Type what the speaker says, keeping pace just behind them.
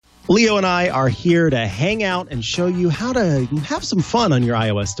Leo and I are here to hang out and show you how to have some fun on your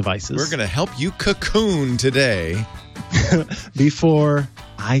iOS devices. We're going to help you cocoon today. Before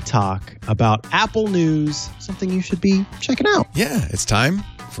I talk about Apple news, something you should be checking out. Yeah, it's time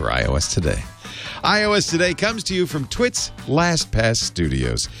for iOS Today. iOS Today comes to you from Twit's LastPass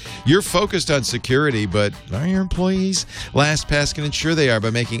Studios. You're focused on security, but are your employees? LastPass can ensure they are by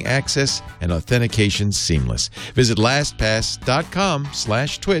making access and authentication seamless. Visit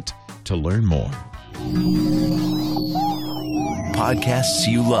lastpass.com/twit to learn more. Podcasts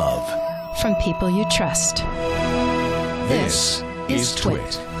you love. From people you trust. This is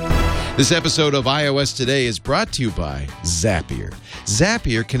Twit. This episode of iOS Today is brought to you by Zapier.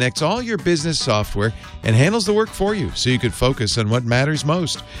 Zapier connects all your business software and handles the work for you so you can focus on what matters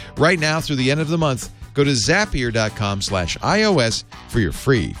most. Right now through the end of the month, go to zapier.com/iOS for your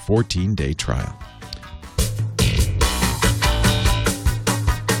free 14-day trial.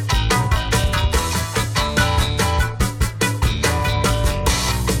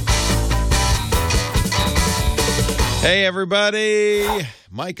 Hey, everybody.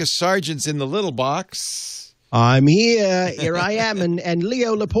 Micah Sargent's in the little box. I'm here. Here I am. And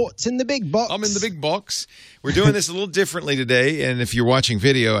Leo Laporte's in the big box. I'm in the big box. We're doing this a little differently today. And if you're watching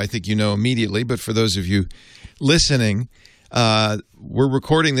video, I think you know immediately. But for those of you listening, we're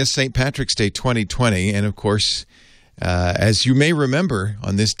recording this St. Patrick's Day 2020. And, of course, as you may remember,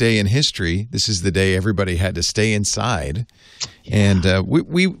 on this day in history, this is the day everybody had to stay inside. Yeah. And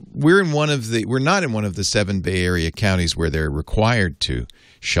we're not in one of the 7 Bay Area counties where they're required to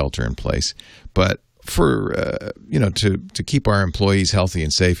shelter in place, but for to keep our employees healthy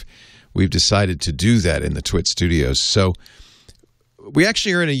and safe, we've decided to do that in the Twit Studios. So we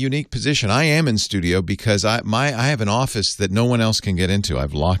actually are in a unique position. I am in studio because I have an office that no one else can get into.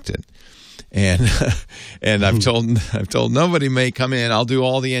 I've locked it. And I've told nobody may come in. I'll do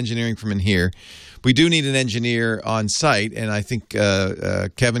all the engineering from in here. We do need an engineer on site, and I think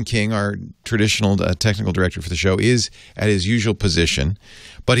Kevin King, our traditional technical director for the show, is at his usual position,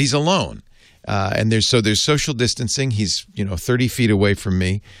 but he's alone. And there's social distancing. He's 30 feet away from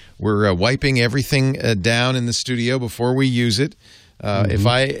me. We're wiping everything down in the studio before we use it. If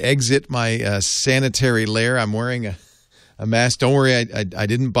I exit my sanitary layer, I'm wearing a mask. Don't worry, I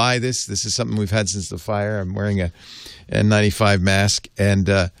didn't buy this. This is something we've had since the fire. I'm wearing a N95 mask,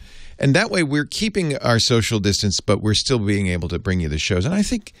 and that way we're keeping our social distance, but we're still being able to bring you the shows. And I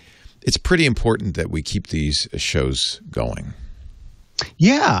think it's pretty important that we keep these shows going.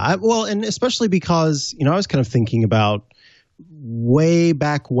 Yeah, well, and especially because I was kind of thinking about way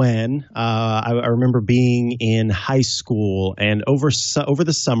back when I remember being in high school, and over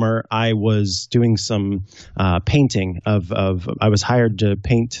the summer I was doing some painting of I was hired to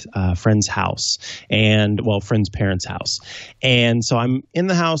paint a friend's house, friend's parents' house, and so I'm in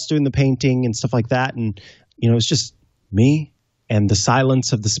the house doing the painting and stuff like that, and it's just me and the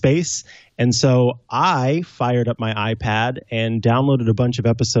silence of the space. And so I fired up my iPad and downloaded a bunch of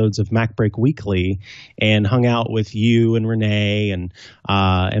episodes of Mac Break Weekly and hung out with you and Renee and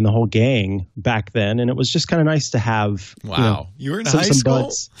the whole gang back then. And it was just kind of nice to have. Wow. You were in high school?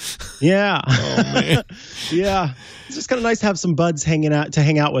 Buds. Yeah. Oh, man. Yeah. It's just kind of nice to have some buds hang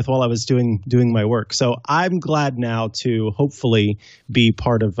out with while I was doing my work. So I'm glad now to hopefully be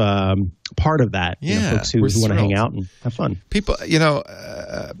part of that. Yeah, folks who want to hang out and have fun. People,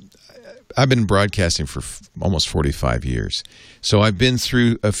 I've been broadcasting for almost 45 years. So I've been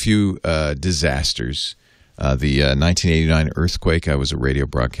through a few disasters. The 1989 earthquake, I was a radio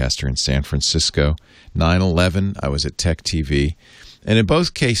broadcaster in San Francisco. 9/11, I was at Tech TV. And in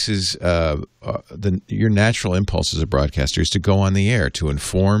both cases, your natural impulse as a broadcaster is to go on the air, to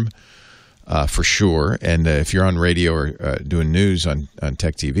inform, for sure. And if you're on radio or doing news on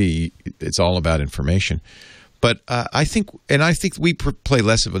Tech TV, it's all about information. But I think we play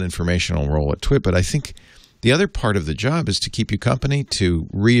less of an informational role at Twit, but I think the other part of the job is to keep you company, to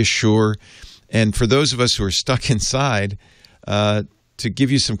reassure, and for those of us who are stuck inside, to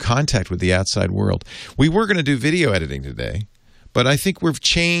give you some contact with the outside world. We were going to do video editing today, but I think we've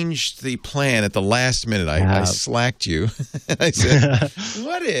changed the plan at the last minute. I slacked you. I said,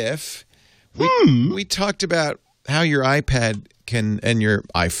 what if we talked about how your iPad and your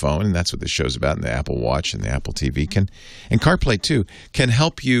iPhone, and that's what this show's about, and the Apple Watch and the Apple TV and CarPlay too, can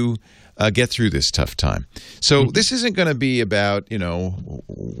help you get through this tough time. So this isn't going to be about,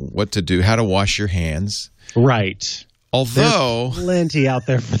 what to do, how to wash your hands. Right. Although there's plenty out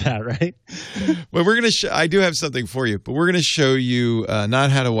there for that, right? Well, we're going to I do have something for you, but we're going to show you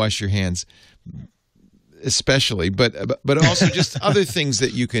not how to wash your hands especially, but also just other things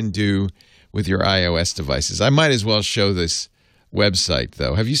that you can do with your iOS devices. I might as well show this website,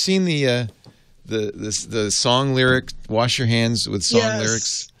 though. Have you seen the song lyric, Wash Your Hands with song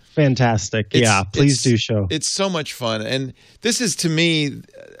lyrics? Fantastic. Please do show. It's so much fun. And this is, to me,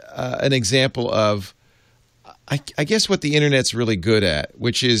 an example of, I guess, what the Internet's really good at,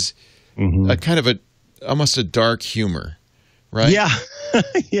 which is a kind of almost a dark humor, right? Yeah.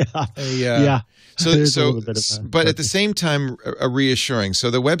 But at the same time, a reassuring.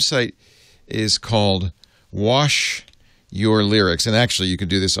 So the website is called Wash Your Lyrics. And actually, you can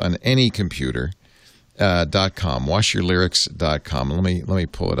do this on any computer. .com, washyourlyrics.com. Let me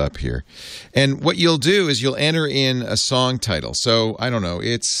pull it up here. And what you'll do is you'll enter in a song title. So, I don't know,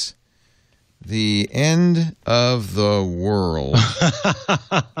 it's The End of the World.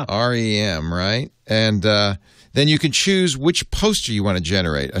 REM, right? And then you can choose which poster you want to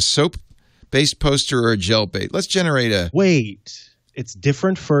generate, a soap-based poster or a gel-based. Let's generate a... Wait, it's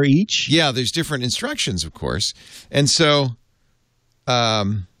different for each? Yeah, there's different instructions, of course. And so...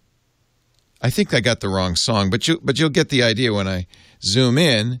 I think I got the wrong song, but you'll get the idea when I zoom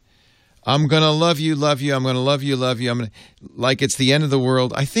in. I'm gonna love you, love you. I'm gonna love you, love you. Like it's the end of the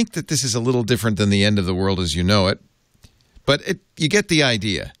world. I think that this is a little different than the end of the world as you know it, but you get the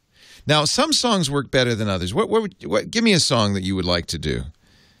idea. Now, some songs work better than others. What? Give me a song that you would like to do.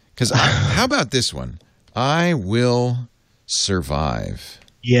 Because how about this one? I Will Survive.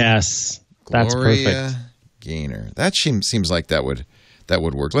 Yes, that's Gloria perfect. Gaynor. That seems like that would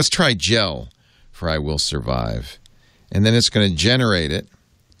work. Let's try gel for I Will Survive. And then it's going to generate it.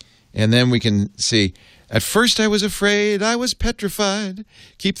 And then we can see, at first I was afraid, I was petrified.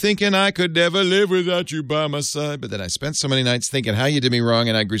 Keep thinking I could never live without you by my side. But then I spent so many nights thinking how you did me wrong,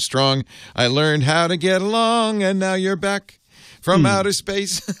 and I grew strong. I learned how to get along, and now you're back from outer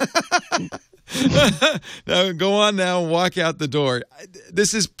space. Now go on now, walk out the door.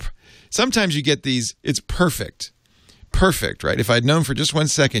 Sometimes you get these, it's perfect. Perfect, right? If I'd known for just 1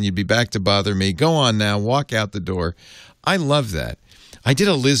 second you'd be back to bother me, go on now, walk out the door. I love that. I did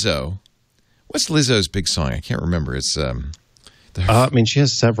a Lizzo. What's Lizzo's big song? I can't remember. It's she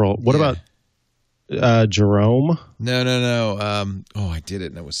has several. What about Jerome? No. I did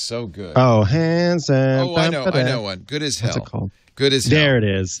it, and it was so good. Oh, hands and... Oh, I know one. Good as Hell. What's it called? Good as Hell. There it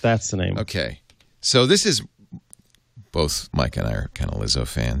is. That's the name. Okay. So this is... Both Mike and I are kind of Lizzo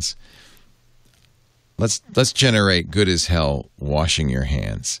fans. Let's generate Good as Hell, Washing Your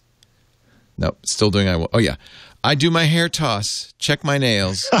Hands. Nope, still doing I Will. Oh, yeah. I do my hair toss, check my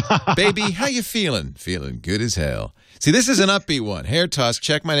nails. Baby, how you feeling? Feeling good as hell. See, this is an upbeat one. Hair toss,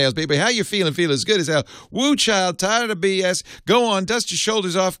 check my nails. Baby, how you feeling? Feeling as good as hell. Woo, child, tired of BS. Go on, dust your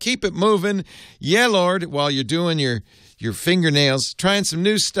shoulders off, keep it moving. Yeah, Lord, while you're doing your fingernails, trying some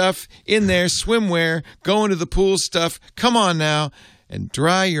new stuff in there, swimwear, going to the pool stuff. Come on now, and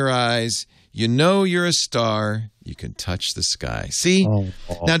dry your eyes. You know you're a star. You can touch the sky. See?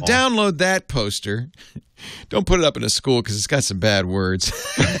 Now download that poster. Don't put it up in a school because it's got some bad words.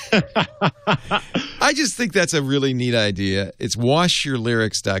 I just think that's a really neat idea. It's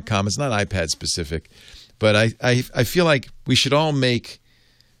washyourlyrics.com. It's not iPad specific. But I feel like we should all make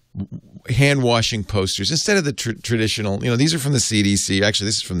hand washing posters instead of the traditional. These are from the CDC. Actually,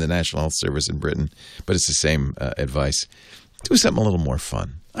 this is from the National Health Service in Britain. But it's the same advice. Do something a little more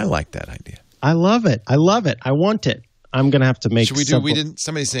fun. I like that idea. I love it. I want it. I'm going to have to make Should we do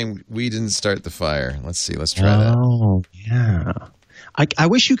somebody's saying we didn't start the fire. Let's see. Let's try that. Oh, yeah. I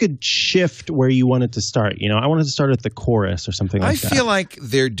wish you could shift where you wanted to start. I wanted to start at the chorus or something like that. I feel like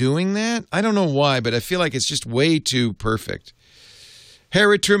they're doing that. I don't know why, but I feel like it's just way too perfect.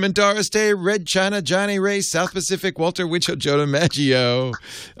 Harry Truman, Doris Day, Red China, Johnny Ray, South Pacific, Walter Winchell, Joe DiMaggio.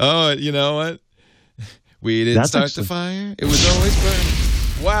 Oh, you know what? We didn't start the fire. It was always burning.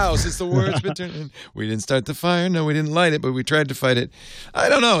 Wow, since the world's been turning. We didn't start the fire. No, we didn't light it, but we tried to fight it. I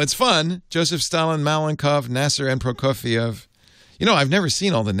don't know. It's fun. Joseph Stalin, Malenkov, Nasser, and Prokofiev. I've never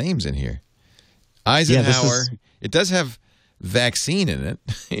seen all the names in here. Eisenhower. It does have vaccine in it.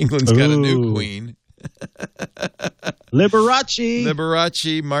 England's got a new queen. Liberace,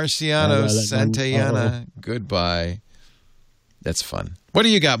 Marciano, Santayana. Goodbye. That's fun. What do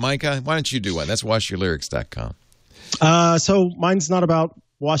you got, Micah? Why don't you do one? That's washyourlyrics.com. So mine's not about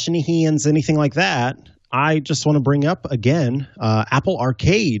washing your hands, anything like that. I just want to bring up again Apple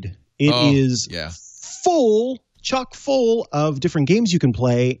Arcade. It is chock full of different games you can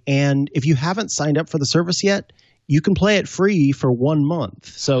play. And if you haven't signed up for the service yet, you can play it free for 1 month.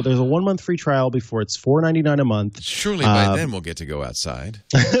 So there's a 1 month free trial before it's $4.99 a month. Surely by then we'll get to go outside.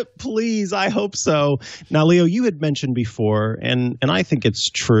 Please, I hope so. Now, Leo, you had mentioned before, and I think it's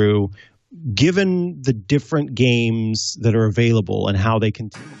true, given the different games that are available and how they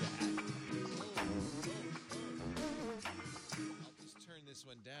continue.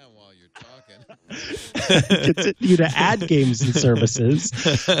 while you're talking. Continue to add games and services.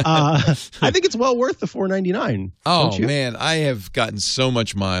 I think it's well worth the $4.99. Oh, man, I have gotten so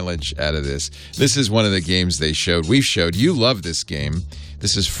much mileage out of this. This is one of the games they showed. We've showed. You love this game.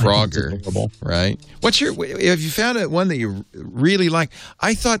 This is Frogger, right? Have you found one that you really like?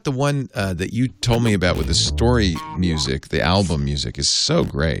 I thought the one that you told me about with the story music, the album music, is so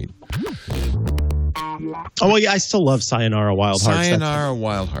great. Oh, well, yeah, I still love Sayonara Wild Hearts. Sayonara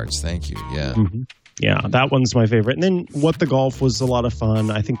Wild Hearts, thank you, yeah. Mm-hmm. Yeah, that one's my favorite. And then What the Golf was a lot of fun.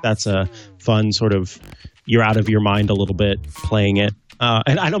 I think that's a fun sort of, you're out of your mind a little bit playing it.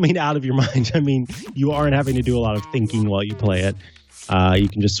 And I don't mean out of your mind. I mean, you aren't having to do a lot of thinking while you play it. You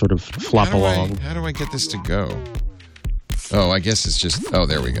can just sort of flop along. How do I get this to go? Oh, I guess it's just... Oh,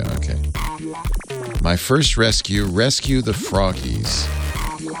 there we go. Okay. My first rescue the froggies.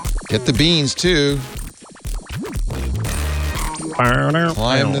 Get the beans, too.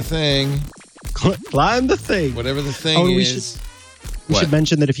 Climb the thing. Climb the thing. Whatever the thing is. We should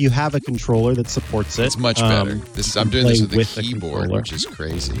mention that if you have a controller that supports it... It's much better. I'm doing this with the keyboard, which is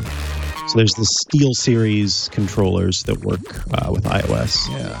crazy. So there's the Steel Series controllers that work with iOS.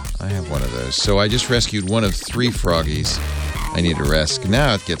 Yeah, I have one of those. So I just rescued one of 3 froggies I need to rescue.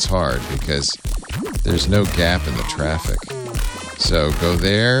 Now it gets hard because there's no gap in the traffic. So go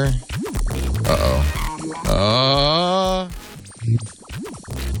there. Uh-oh.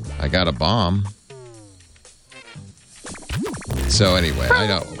 I got a bomb. So anyway, I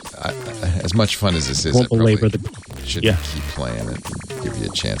know. As much fun as this is, I probably should keep playing it. Give you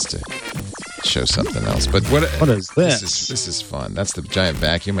a chance to show something else. But what is this? This is fun. That's the giant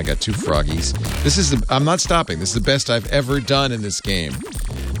vacuum. I got 2 froggies. I'm not stopping. This is the best I've ever done in this game.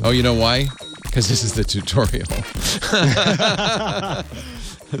 Oh, you know why? Because this is the tutorial.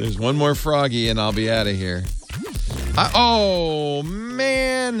 There's one more froggy and I'll be out of here. Oh,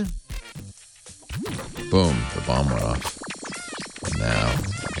 man. Boom. The bomb went off. And now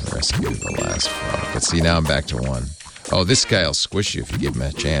I can rescue the last frog. But see, now I'm back to 1. Oh, this guy will squish you if you give him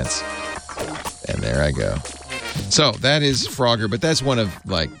a chance. And there I go. So that is Frogger, but that's one of,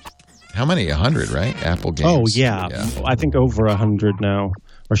 like, how many? 100, right? Apple games. Oh, yeah. I think over 100 now.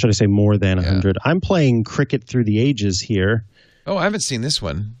 Or should I say more than 100. I'm playing Cricket Through the Ages here. Oh, I haven't seen this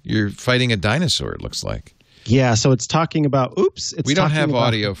one. You're fighting a dinosaur, it looks like. Yeah, so it's talking about... we don't have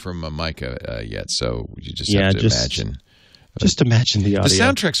audio from Micah yet, so you just have to imagine. Just imagine the audio. The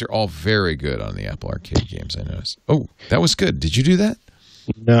soundtracks are all very good on the Apple Arcade games, I noticed. Oh, that was good. Did you do that?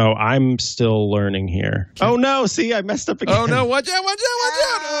 No, I'm still learning here. Oh, no. See, I messed up again. Oh, no. Watch out.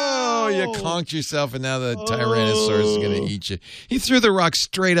 Oh, you conked yourself, and now the Tyrannosaurus is going to eat you. He threw the rock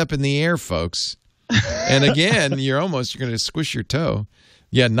straight up in the air, folks. And again, you're going to squish your toe.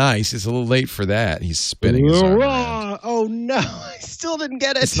 Yeah, nice. It's a little late for that. He's spinning his arm around. Oh, no. I still didn't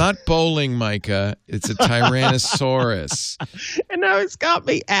get it. It's not bowling, Micah. It's a Tyrannosaurus. And now it's got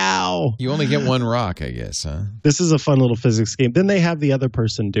me. Ow. You only get 1 rock, I guess, huh? This is a fun little physics game. Then they have the other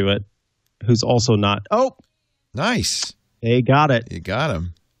person do it, who's also not. Oh. Nice. They got it. You got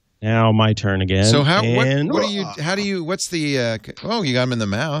him. Now my turn again. So what's the, you got him in the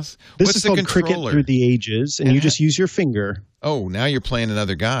mouth. This is called Cricket Through the Ages, and you just use your finger. Oh, now you're playing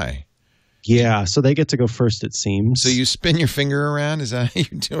another guy. Yeah, so they get to go first, it seems. So you spin your finger around? Is that how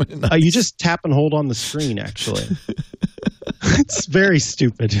you're doing it? You just tap and hold on the screen, actually. It's very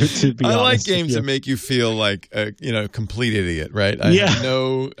stupid, to be honest. I like games that make you feel like a complete idiot, right? I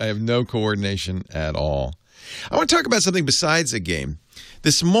have no coordination at all. I want to talk about something besides a game.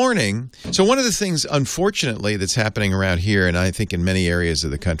 This morning, so one of the things, unfortunately, that's happening around here, and I think in many areas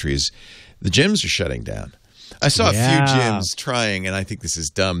of the country, is the gyms are shutting down. I saw a few gyms trying, and I think this is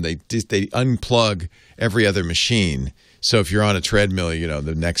dumb. They unplug every other machine. So if you're on a treadmill,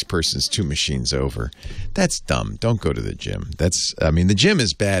 the next person's 2 machines over. That's dumb. Don't go to the gym. The gym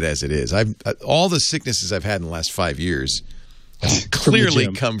is bad as it is. All the sicknesses I've had in the last 5 years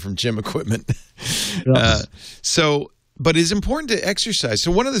clearly come from gym equipment. But it's important to exercise.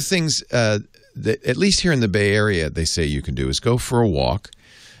 So one of the things that, at least here in the Bay Area, they say you can do is go for a walk.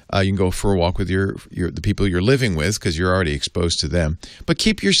 You can go for a walk with the people you're living with because you're already exposed to them. But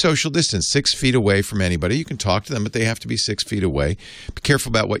keep your social distance 6 feet away from anybody. You can talk to them, but they have to be 6 feet away. Be careful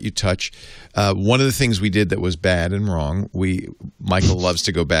about what you touch. One of the things we did that was bad and wrong, Michael loves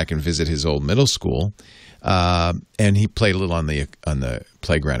to go back and visit his old middle school. And he played a little on the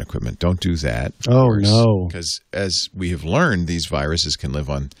playground equipment. Don't do that. Oh, no. Because as we have learned, these viruses can live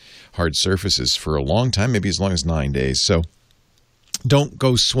on hard surfaces for a long time, maybe as long as 9 days. So don't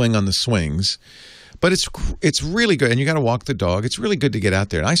go swing on the swings. But it's really good, and you got to walk the dog. It's really good to get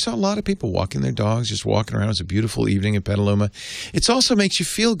out there. And I saw a lot of people walking their dogs, just walking around. It was a beautiful evening in Petaluma. It also makes you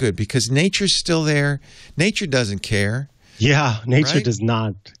feel good because nature's still there. Nature doesn't care. Yeah, nature right? does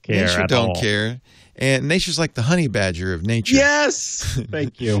not care Nature at don't all. care. And nature's like the honey badger of nature. Yes,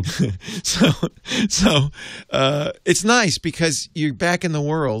 thank you. So it's nice because you're back in the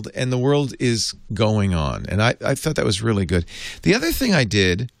world, and the world is going on. And I thought that was really good. The other thing I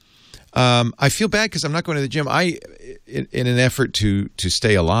did, I feel bad because I'm not going to the gym. I, in an effort to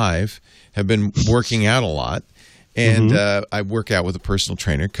stay alive, have been working out a lot. And I work out with a personal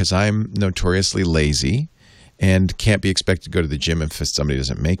trainer because I'm notoriously lazy and can't be expected to go to the gym if somebody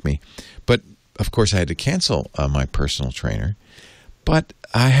doesn't make me. But of course, I had to cancel my personal trainer, but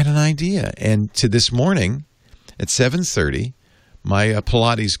I had an idea. And to this morning at 7:30, my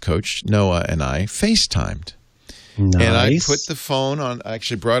Pilates coach, Noah, and I FaceTimed. Nice. And I put the phone on. I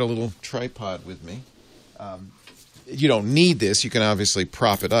actually brought a little tripod with me. You don't need this. You can obviously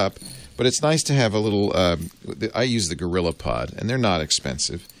prop it up. But it's nice to have a little I use the Gorilla Pod, and they're not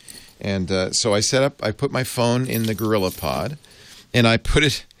expensive. And so I put my phone in the Gorilla Pod, and I put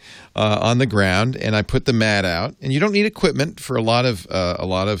it on the ground, and I put the mat out. And you don't need equipment for a lot of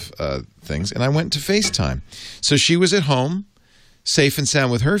things. And I went to FaceTime. So she was at home, safe and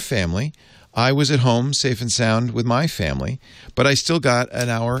sound with her family. I was at home, safe and sound with my family. But I still got an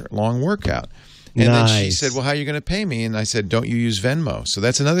hour-long workout. And then she said, well, how are you going to pay me? And I said, don't you use Venmo? So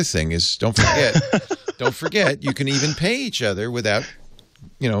that's another thing is don't forget, you can even pay each other without,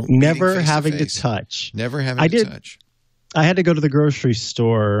 never having to touch. Never having to touch. I had to go to the grocery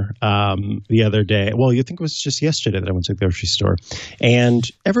store the other day. Well, you think it was just yesterday that I went to the grocery store. And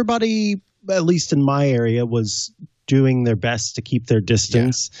everybody, at least in my area, was doing their best to keep their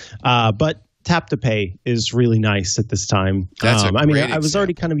distance. Yeah. But Tap to Pay is really nice at this time. That's I was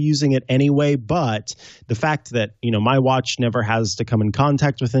already kind of using it anyway, but the fact that, my watch never has to come in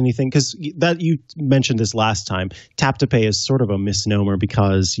contact with anything, because that you mentioned this last time, Tap to Pay is sort of a misnomer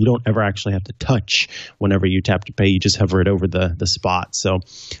because you don't ever actually have to touch whenever you tap to pay. You just hover it over the spot. So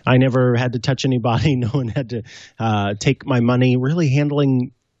I never had to touch anybody. No one had to take my money. Really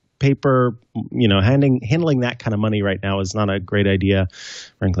handling paper, handling that kind of money right now is not a great idea,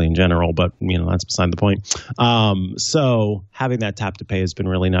 frankly, in general, but, that's beside the point. So having that Tap to Pay has been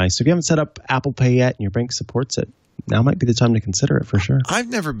really nice. So if you haven't set up Apple Pay yet and your bank supports it, now might be the time to consider it for sure. I've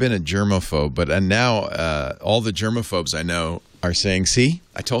never been a germaphobe, but now all the germaphobes I know are saying, see,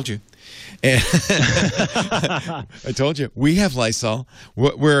 I told you. And I told you, we have Lysol.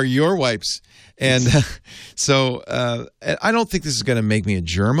 Where are your wipes? And so I don't think this is going to make me a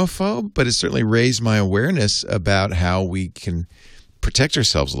germaphobe, but it certainly raised my awareness about how we can protect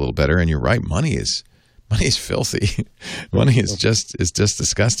ourselves a little better. And you're right, money is filthy. Money is just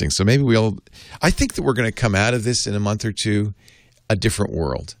disgusting. So maybe I think that we're going to come out of this in a month or two, a different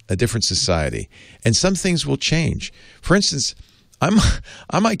world, a different society, and some things will change. For instance,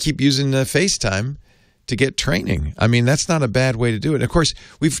 I might keep using FaceTime to get training. I mean, that's not a bad way to do it. And of course,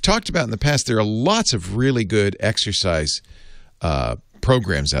 we've talked about in the past, there are lots of really good exercise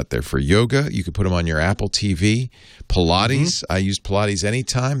programs out there for yoga. You can put them on your Apple TV. Pilates, I use Pilates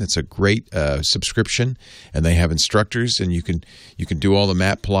anytime. That's a great subscription, and they have instructors, and you can do all the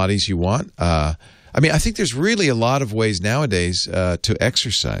mat Pilates you want. I think there's really a lot of ways nowadays to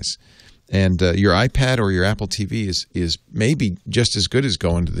exercise. And your iPad or your Apple TV is maybe just as good as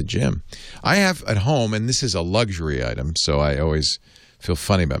going to the gym. I have at home, and this is a luxury item, so I always feel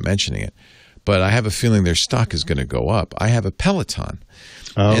funny about mentioning it, but I have a feeling their stock is going to go up. I have a Peloton.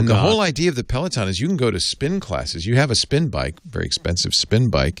 The whole idea of the Peloton is you can go to spin classes. You have a spin bike, very expensive spin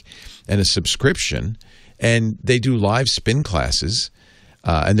bike, and a subscription, and they do live spin classes,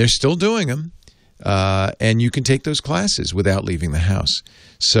 and they're still doing them. And you can take those classes without leaving the house.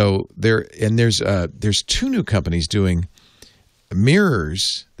 So there's two new companies doing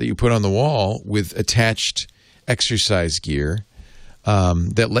mirrors that you put on the wall with attached exercise gear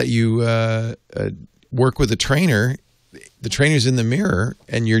that let you work with a trainer. The trainer's in the mirror,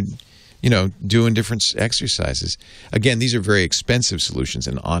 and you're doing different exercises. Again, these are very expensive solutions,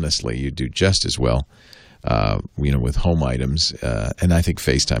 and honestly, you do just as well. With home items, and I think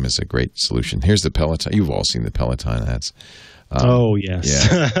FaceTime is a great solution. Here's the Peloton. You've all seen the Peloton ads. Oh, yes.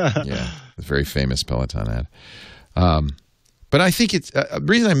 Yeah, the very famous Peloton ad. But I think the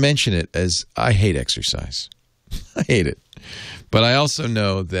reason I mention it is I hate exercise. I hate it. But I also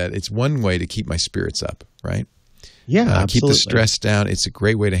know that it's one way to keep my spirits up, right? Yeah, absolutely. Keep the stress down. It's a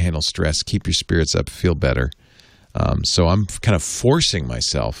great way to handle stress, keep your spirits up, feel better. So I'm kind of forcing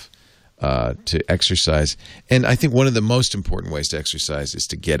myself to exercise. And I think one of the most important ways to exercise is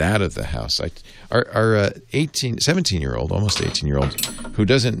to get out of the house. Our 17-year-old, almost 18-year-old, who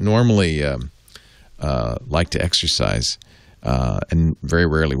doesn't normally like to exercise and very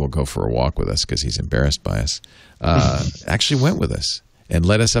rarely will go for a walk with us because he's embarrassed by us, actually went with us and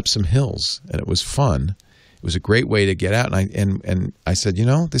led us up some hills, and it was fun. It was a great way to get out, and I said,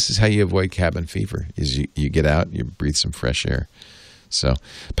 this is how you avoid cabin fever: is you get out, you breathe some fresh air. So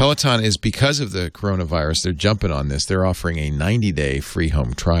Peloton is, because of the coronavirus, they're jumping on this. They're offering a 90-day free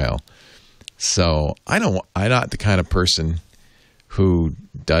home trial. So I'm not the kind of person who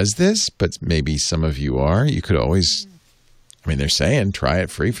does this, but maybe some of you are. You could always, they're saying try it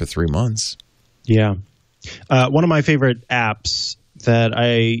free for 3 months. Yeah. One of my favorite apps that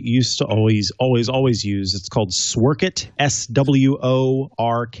I used to always use, it's called Sworkit, SWORKIT,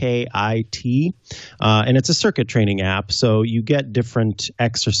 and it's a circuit training app. So you get different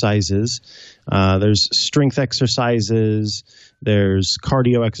exercises. There's strength exercises, there's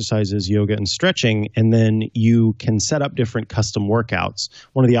cardio exercises, yoga, and stretching, and then you can set up different custom workouts.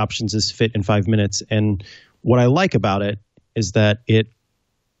 One of the options is Fit in 5 minutes, and what I like about it is that it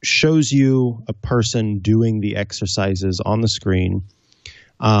shows you a person doing the exercises on the screen.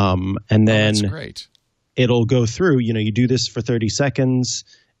 And then that's great. It'll go through, you do this for 30 seconds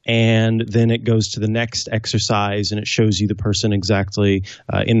and then it goes to the next exercise and it shows you the person exactly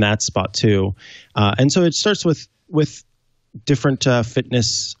in that spot too. And so it starts with different starts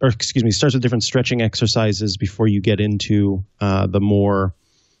with different stretching exercises before you get into the more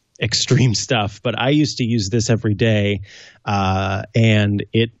extreme stuff. But I used to use this every day, and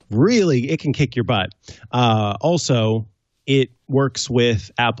it can kick your butt. Also, it works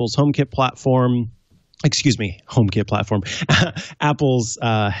with Apple's HomeKit platform. Apple's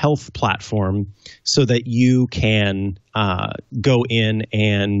health platform, so that you can go in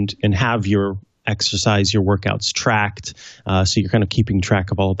and have your exercise, your workouts tracked. So you're kind of keeping track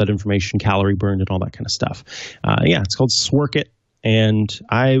of all of that information, calorie burned, and all that kind of stuff. It's called Sworkit. And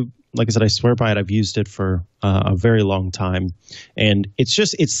like I said, I swear by it. I've used it for a very long time. And it's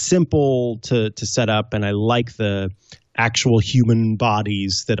simple to set up. And I like the actual human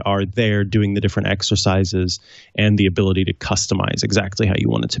bodies that are there doing the different exercises and the ability to customize exactly how you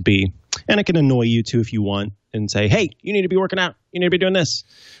want it to be. And it can annoy you too if you want and say, hey, you need to be working out. You need to be doing this.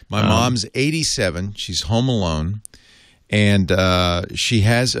 My mom's 87. She's home alone. And she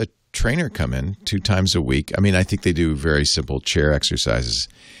has a trainer come in 2 times a week. I think they do very simple chair exercises.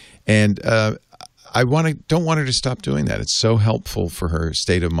 And I don't want her to stop doing that. It's so helpful for her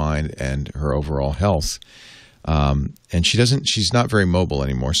state of mind and her overall health. And she's not very mobile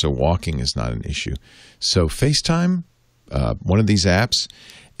anymore, so walking is not an issue. So FaceTime, one of these apps.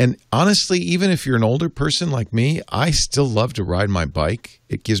 And honestly, even if you're an older person like me, I still love to ride my bike.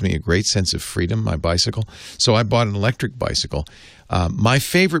 It gives me a great sense of freedom, my bicycle. So I bought an electric bicycle. My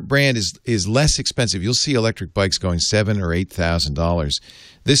favorite brand is less expensive. You'll see electric bikes going $7,000 or $8,000.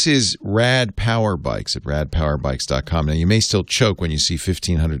 This is Rad Power Bikes at radpowerbikes.com. Now, you may still choke when you see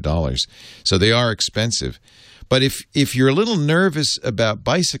 $1,500. So they are expensive. But if you're a little nervous about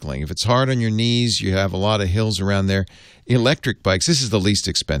bicycling, if it's hard on your knees, you have a lot of hills around there, electric bikes, this is the least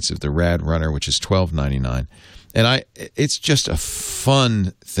expensive, the Rad Runner, which is $12.99. And it's just a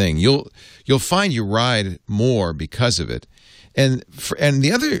fun thing. You'll find you ride more because of it. And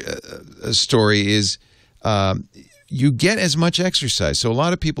the other story is you get as much exercise. So a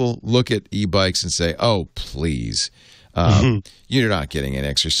lot of people look at e-bikes and say, oh, please. You're not getting any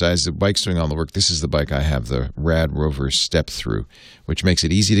exercise. The bike's doing all the work. This is the bike I have, the Rad Rover Step Through, which makes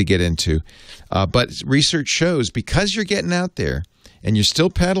it easy to get into. But research shows because you're getting out there and you're still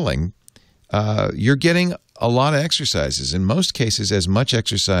pedaling, you're getting a lot of exercises. In most cases, as much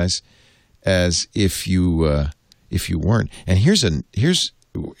exercise as if you weren't. And here's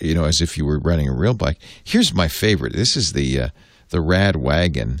as if you were riding a real bike. Here's my favorite. This is the Rad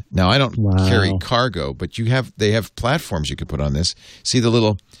Wagon. Now, I don't carry cargo, but they have platforms you could put on this. See the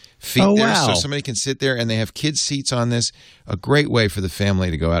little feet there? Wow. So somebody can sit there, and they have kids' seats on this. A great way for the family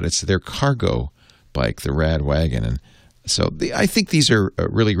to go out. It's their cargo bike, the Rad Wagon. And so I think these are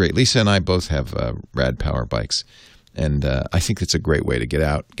really great. Lisa and I both have Rad Power bikes. And I think it's a great way to get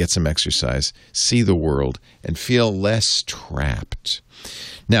out, get some exercise, see the world, and feel less trapped.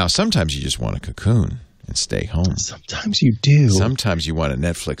 Now, sometimes you just want a cocoon and stay home. Sometimes you do. Sometimes you want to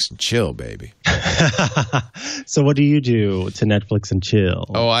Netflix and chill, baby. So what do you do to Netflix and chill?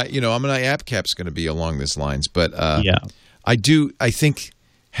 Oh, my app cap's going to be along these lines, but yeah, I think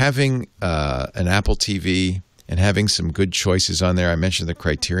having an Apple TV and having some good choices on there. I mentioned the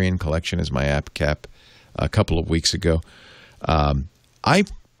Criterion Collection as my app cap a couple of weeks ago. I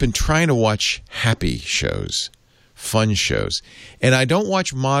been trying to watch happy shows, fun shows. And I don't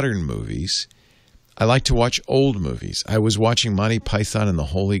watch modern movies. I like to watch old movies. I was watching Monty Python and the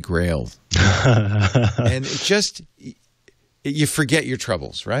Holy Grail. And it just, you forget your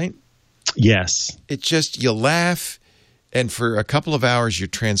troubles, right? Yes. It just, you laugh, and for a couple of hours you're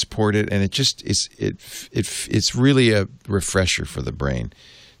transported, and it just it's really a refresher for the brain.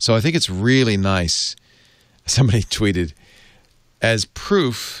 So I think it's really nice. Somebody tweeted, as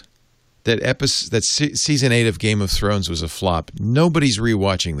proof that season 8 of Game of Thrones was a flop, nobody's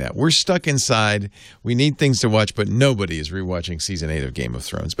rewatching that. We're stuck inside. We need things to watch, but nobody is rewatching season 8 of Game of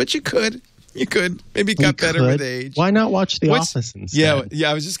Thrones. But you could. You could. Maybe it got better with age. Why not watch The Office instead? Yeah,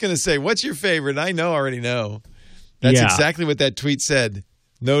 I was just going to say, what's your favorite? I already know. That's exactly what that tweet said.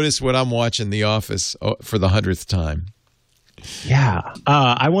 Notice what I'm watching, The Office, for the 100th time. Yeah.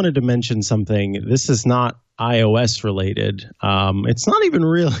 I wanted to mention something. This is not iOS related. It's not even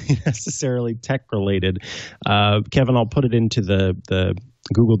really necessarily tech related. Kevin, I'll put it into the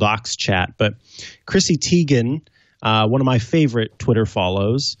Google Docs chat. But Chrissy Teigen, one of my favorite Twitter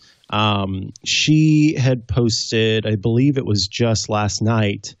follows, she had posted, I believe it was just last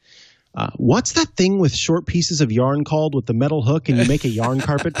night, what's that thing with short pieces of yarn called with the metal hook and you make a yarn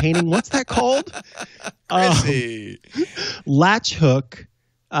carpet painting? What's that called? Chrissy. Latch hook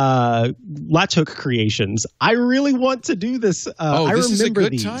creations. I really want to do this. This is a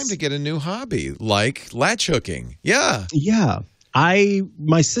good time to get a new hobby, like latch hooking. Yeah. Yeah.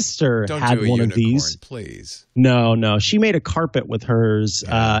 My sister had one of these. Please. No. She made a carpet with hers,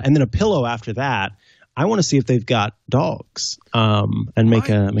 and then a pillow after that. I want to see if they've got dogs, and make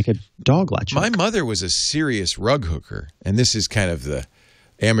a dog latch hook. My mother was a serious rug hooker, and this is kind of the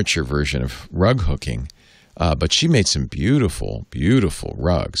amateur version of rug hooking. But she made some beautiful, beautiful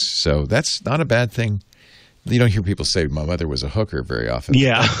rugs. So that's not a bad thing. You don't hear people say my mother was a hooker very often.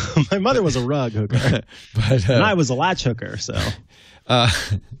 Yeah, my mother was a rug hooker, and I was a latch hooker. So,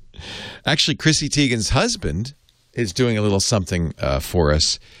 actually, Chrissy Teigen's husband is doing a little something for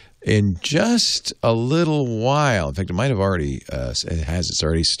us in just a little while. In fact, it might have already it's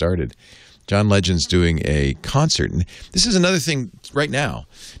already started. John Legend's doing a concert. And this is another thing right now.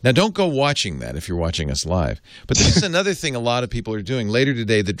 Now, don't go watching that if you're watching us live. But this is another thing a lot of people are doing. Later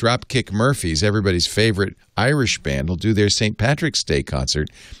today, the Dropkick Murphys, everybody's favorite Irish band, will do their St. Patrick's Day concert,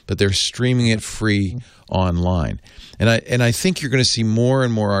 but they're streaming it free online. And I think you're going to see more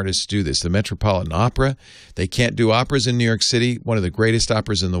and more artists do this. The Metropolitan Opera, they can't do operas in New York City, one of the greatest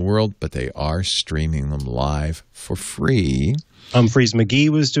operas in the world, but they are streaming them live for free. Humphreys McGee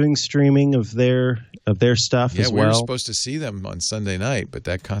was doing streaming of their stuff as well. Yeah, we were supposed to see them on Sunday night, but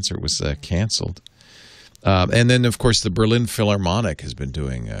that concert was canceled. And then, of course, the Berlin Philharmonic has been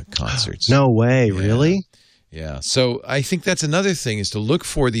doing concerts. No way, really? Yeah. So I think that's another thing, is to look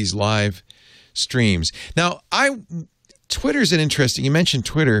for these live streams. Now, Twitter's an interesting – you mentioned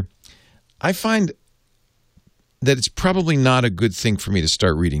Twitter. I find that it's probably not a good thing for me to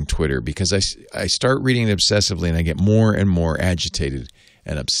start reading Twitter, because I start reading it obsessively and I get more and more agitated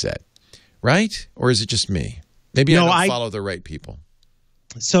and upset. Right? Or is it just me? Maybe I don't follow the right people.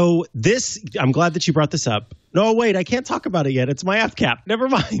 So I'm glad that you brought this up. No, wait, I can't talk about it yet. It's my FCAP. Never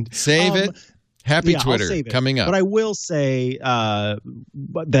mind. Save it. Happy Twitter coming up. But I will say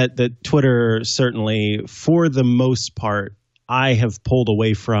that Twitter certainly, for the most part, I have pulled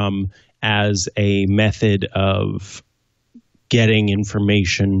away from as a method of getting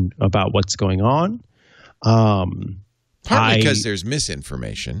information about what's going on. Partly because there's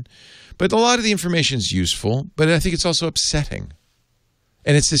misinformation, but a lot of the information is useful, but I think it's also upsetting.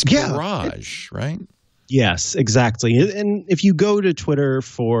 And it's this barrage, right? Yes, exactly. And if you go to Twitter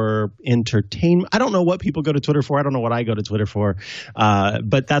for entertainment, I don't know what people go to Twitter for. I don't know what I go to Twitter for.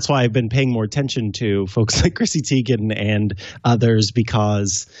 But that's why I've been paying more attention to folks like Chrissy Teigen and others,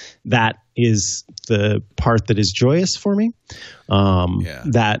 because that is the part that is joyous for me.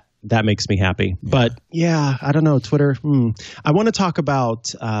 That makes me happy. Yeah. But I don't know. Twitter. I want to talk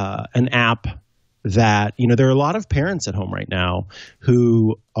about an app that, there are a lot of parents at home right now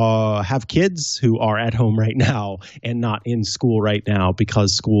who have kids who are at home right now and not in school right now,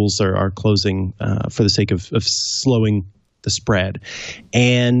 because schools are closing for the sake of slowing the spread.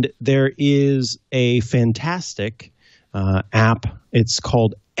 And there is a fantastic app. It's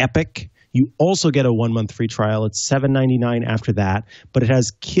called Epic. You also get a 1-month free trial. It's $7.99 after that, but it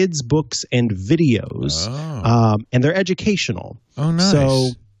has kids' books and videos, and they're educational. Oh, nice. So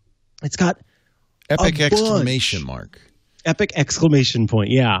it's got Epic exclamation mark. Epic exclamation point.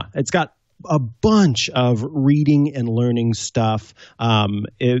 Yeah. It's got a bunch of reading and learning stuff,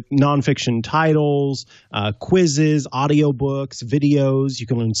 nonfiction titles, quizzes, audiobooks, videos. You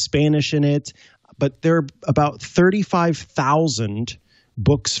can learn Spanish in it. But there are about 35,000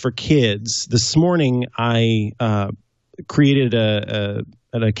 books for kids. This morning, I created an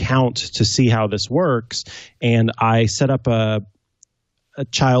account to see how this works, and I set up a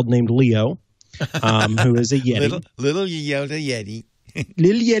child named Leo, who is a Yeti. Little Yoda Yeti.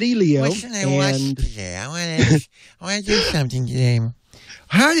 Little Yeti Leo. What should I watch today? I want to do something today.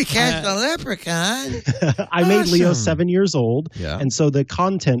 How to catch a leprechaun? I made Leo 7 years old, Yeah. and so the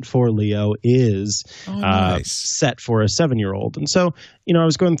content for Leo is nice. set for a 7-year-old. And so, I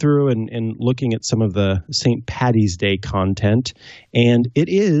was going through and looking at some of the St. Paddy's Day content, and it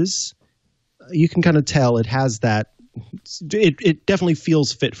is, you can kind of tell it has that. It definitely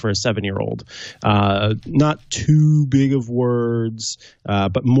feels fit for a 7-year-old. Not too big of words,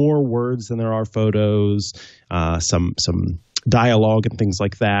 but more words than there are photos. Some dialogue and things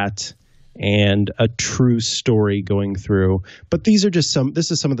like that, and a true story going through. But these are just this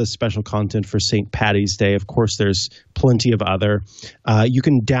is some of the special content for St. Paddy's Day. Of course, there's plenty of other. You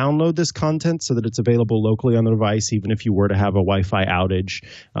can download this content so that it's available locally on the device, even if you were to have a Wi-Fi outage.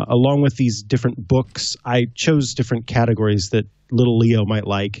 Along with these different books, I chose different categories that little Leo might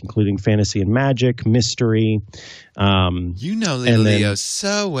like, including fantasy and magic, mystery. You know little Leo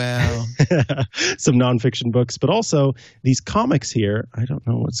so well. Some nonfiction books, but also these comics here. I don't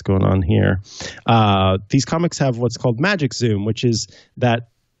know what's going on here. These comics have what's called Magic Zoom, which is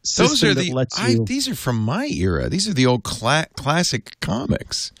that system that lets you... These are from my era. These are the old classic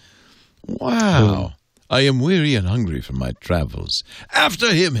comics. Wow. I am weary and hungry from my travels.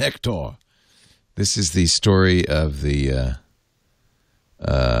 After him, Hector. This is the story of the...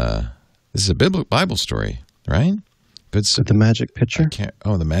 this is a Bible story, right? Good. The magic picture?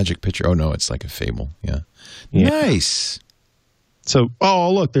 The magic picture. Oh, no, it's like a fable. Yeah. Nice. So,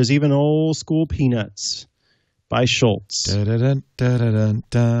 look, there's even Old School Peanuts by Schultz. You'll have I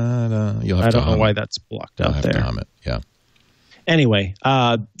don't know why that's blocked out there. Comment. Yeah. Anyway,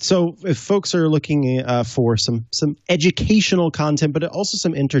 so if folks are looking for some educational content, but also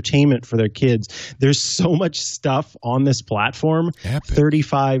some entertainment for their kids, there's so much stuff on this platform. Epic.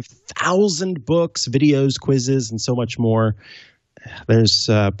 35,000 books, videos, quizzes, and so much more. There's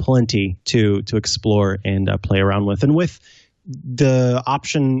plenty to explore and play around with. And with the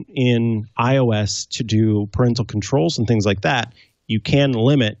option in iOS to do parental controls and things like that, you can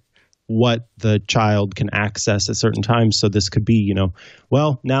limit what the child can access at certain times. So this could be,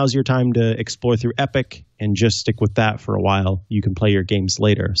 now's your time to explore through Epic and just stick with that for a while. You can play your games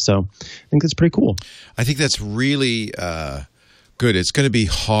later. So I think that's pretty cool. I think that's really good. It's going to be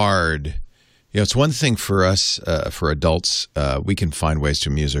hard. It's one thing for us, for adults, we can find ways to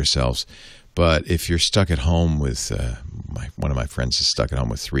amuse ourselves. But if you're stuck at home with, one of my friends is stuck at home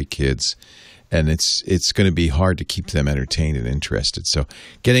with 3 kids, and it's going to be hard to keep them entertained and interested. So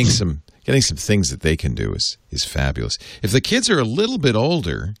getting some things that they can do is fabulous. If the kids are a little bit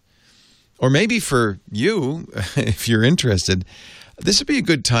older, or maybe for you, if you're interested, this would be a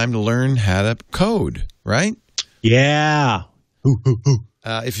good time to learn how to code, right? Yeah.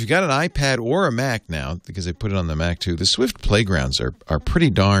 If you've got an iPad or a Mac now, because they put it on the Mac too, the Swift playgrounds are pretty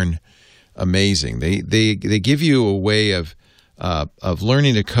darn amazing. They give you a way of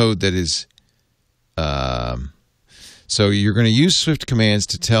learning to code that is. So you're going to use Swift commands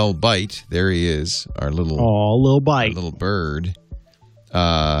to tell Byte, there he is, our little Byte, our little bird,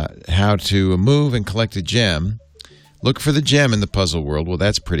 how to move and collect a gem. Look for the gem in the puzzle world. Well,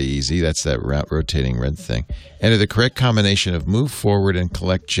 that's pretty easy. That's that rotating red thing. Enter the correct combination of move forward and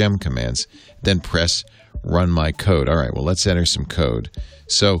collect gem commands. Then press run my code. All right, well, let's enter some code.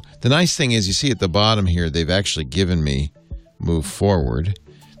 So the nice thing is, you see at the bottom here, they've actually given me move forward.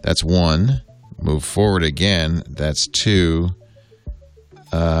 That's 1. Move forward again. That's 2.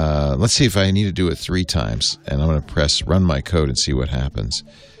 Let's see if I need to do it 3 times. And I'm going to press run my code and see what happens.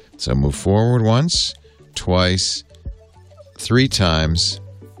 So move forward once, twice, 3 times.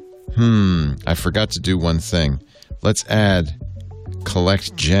 I forgot to do one thing. Let's add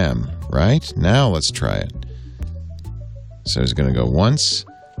collect gem, right? Now let's try it. So it's going to go once,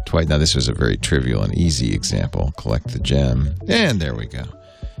 twice. Now this was a very trivial and easy example. Collect the gem. And there we go.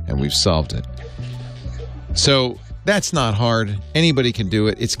 And we've solved it. So that's not hard. Anybody can do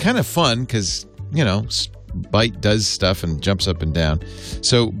it. It's kind of fun because, Byte does stuff and jumps up and down.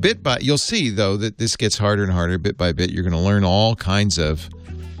 So bit by, you'll see, though, that this gets harder and harder. Bit by bit, you're going to learn all kinds of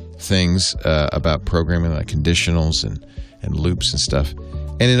things about programming, like conditionals and loops and stuff.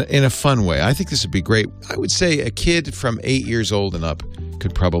 And in a fun way. I think this would be great. I would say a kid from 8 years old and up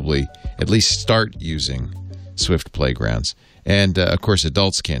could probably at least start using Swift Playgrounds. And, of course,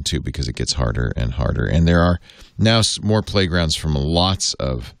 adults can too because it gets harder and harder. And there are now more playgrounds from lots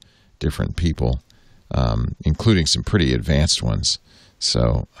of different people, including some pretty advanced ones.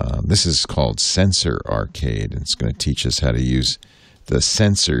 So this is called Sensor Arcade, and it's going to teach us how to use the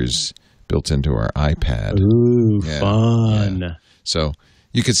sensors built into our iPad. Ooh, fun. Yeah. So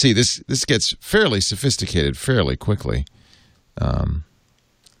you can see this gets fairly sophisticated fairly quickly.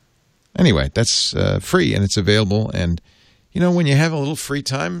 Anyway, that's free, and it's available. And, when you have a little free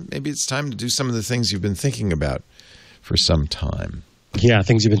time, maybe it's time to do some of the things you've been thinking about for some time. Yeah,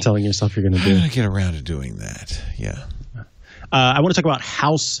 things you've been telling yourself you're going to do. I'm going to get around to doing that, yeah. I want to talk about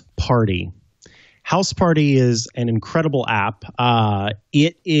House Party. House Party is an incredible app.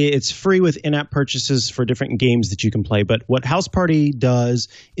 It's free with in-app purchases for different games that you can play. But what House Party does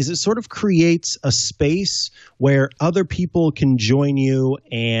is it sort of creates a space where other people can join you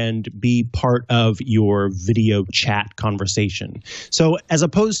and be part of your video chat conversation. So as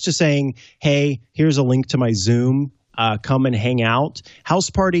opposed to saying, hey, here's a link to my Zoom, come and hang out. House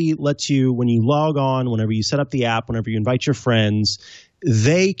Party lets you, when you log on, whenever you set up the app, whenever you invite your friends,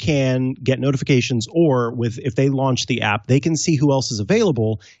 they can get notifications, or if they launch the app, they can see who else is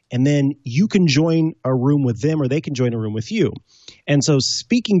available, and then you can join a room with them, or they can join a room with you. And so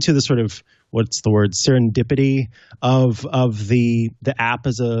speaking to the sort of, what's the word, serendipity of the app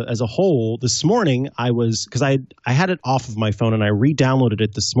as a whole, this morning because I had it off of my phone and I re-downloaded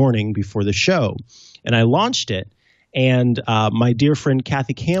it this morning before the show, and I launched it. And my dear friend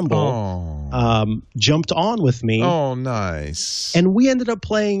Kathy Campbell jumped on with me. Oh, nice. And we ended up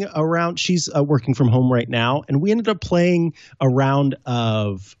playing around. She's working from home right now. And we ended up playing a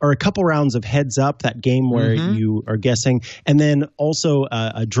couple rounds of Heads Up, that game where you are guessing. And then also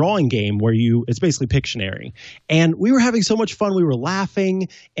a drawing game where it's basically Pictionary. And we were having so much fun. We were laughing.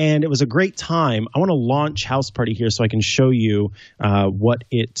 And it was a great time. I want to launch House Party here so I can show you what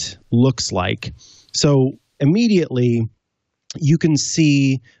it looks like. So immediately, you can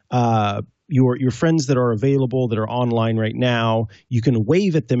see your friends that are available, that are online right now. You can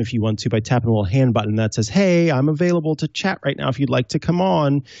wave at them if you want to by tapping a little hand button that says, hey, I'm available to chat right now if you'd like to come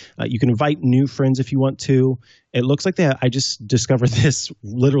on. You can invite new friends if you want to. It looks like I just discovered this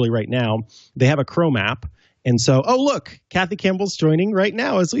literally right now. They have a Chrome app. And so, look, Kathy Campbell's joining right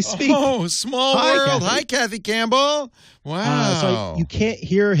now as we speak. Oh, small world. Hi, Kathy Campbell. Wow. So you can't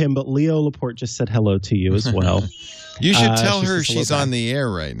hear him, but Leo Laporte just said hello to you as well. You should tell her she's on the air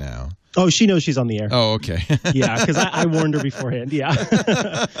right now. Oh, she knows she's on the air. Oh, okay. Yeah, because I warned her beforehand. Yeah.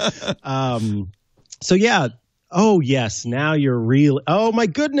 So, yeah. Oh, yes. Now you're really – oh, my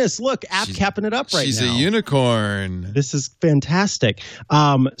goodness. Look, app capping it up right now. She's a unicorn. This is fantastic.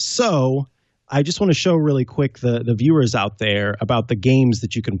 So – I just want to show really quick the viewers out there about the games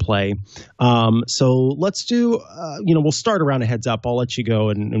that you can play. So let's do, we'll start around a Heads Up. I'll let you go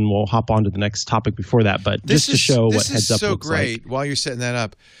and we'll hop on to the next topic before that. But just to show what Heads Up looks like. This is so great. While you're setting that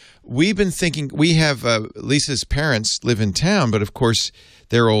up, we've been thinking, we have Lisa's parents live in town, but of course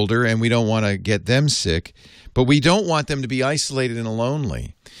they're older and we don't want to get them sick. But we don't want them to be isolated and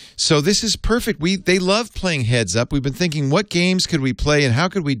lonely. So this is perfect. They love playing Heads Up. We've been thinking, what games could we play and how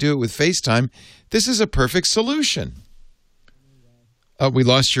could we do it with FaceTime? This is a perfect solution. We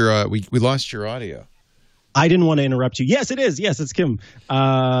lost your we lost your audio. I didn't want to interrupt you. Yes, it is. Yes, it's Kim.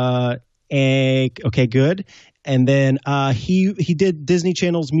 Okay, good. And then he did Disney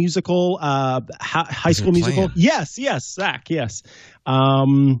Channel's musical, High School Musical. Yes, Zach. Yes.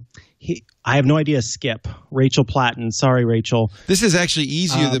 I have no idea. Skip. Rachel Platten. Sorry, Rachel. This is actually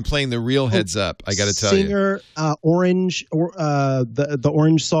easier than playing the real Heads Up. I got to tell you. Singer, Orange, the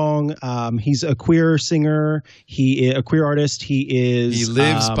Orange song. He's a queer singer. A queer artist. He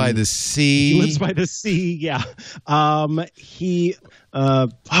lives by the sea. He lives by the sea. Yeah.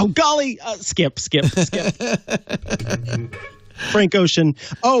 Skip. Frank Ocean.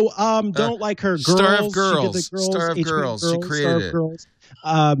 Don't like her. Girls. Star of Girls. Star of Girls. She created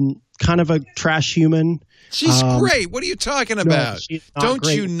it. Kind of a trash human. She's great. What are you talking about? Don't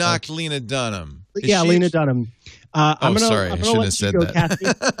great, you knock Lena Dunham. Lena Dunham. I'm gonna let you go, Kathy.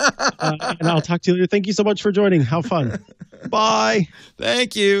 And I'll talk to you later. Thank you so much for joining. How fun. Bye.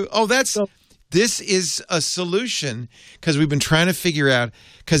 Thank you. Oh, this is a solution because we've been trying to figure out,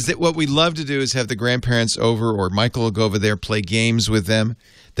 because what we love to do is have the grandparents over, or Michael will go over there, play games with them.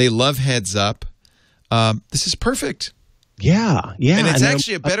 They love Heads Up. This is perfect. Yeah. And it's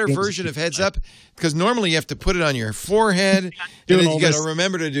actually a better version of Heads Up, because normally you have to put it on your forehead, and then you got to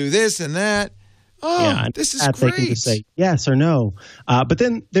remember to do this and that. Oh, yeah, and this is they can great. just say yes or no. But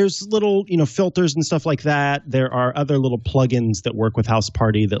then there's little, filters and stuff like that. There are other little plugins that work with House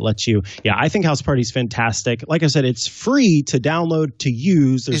Party that lets you. Yeah, I think House Party is fantastic. Like I said, it's free to download to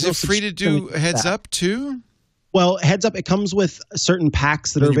use. There's Is it free to do Heads Up too? Well, Heads Up, it comes with certain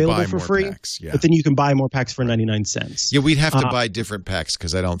packs that Then are you available buy for more free. packs, yeah. But then you can buy more packs for 99 cents. Yeah, we'd have to buy different packs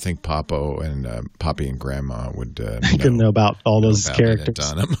because I don't think Popo and Poppy and Grandma would. I didn't know about all those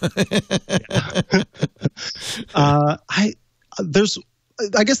characters. I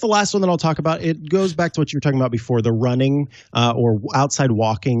guess the last one that I'll talk about, it goes back to what you were talking about before, the running or outside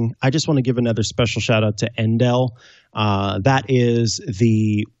walking. I just want to give another special shout out to Endel. That is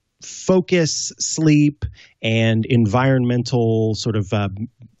the focus, sleep, and environmental sort of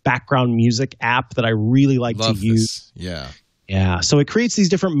background music app that I really like to use. Yeah. Yeah. So it creates these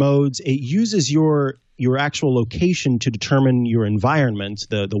different modes. It uses your actual location to determine your environment,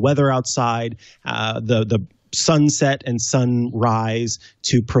 the weather outside, the sunset and sunrise,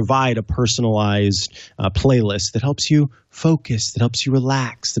 to provide a personalized playlist that helps you focus, that helps you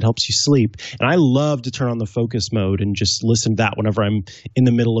relax, that helps you sleep. And I love to turn on the focus mode and just listen to that whenever I'm in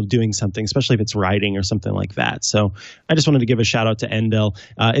the middle of doing something, especially if it's writing or something like that. So I just wanted to give a shout out to Endel.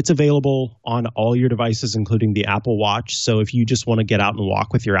 It's available on all your devices, including the Apple Watch. So if you just want to get out and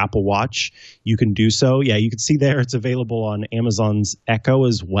walk with your Apple Watch, you can do so. Yeah, you can see there it's available on Amazon's Echo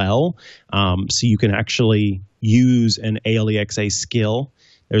as well. So you can actually use an ALEXA skill.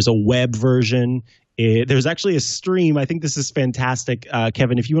 There's a web version. There's actually a stream. I think this is fantastic,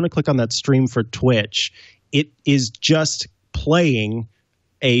 Kevin. If you want to click on that stream for Twitch, it is just playing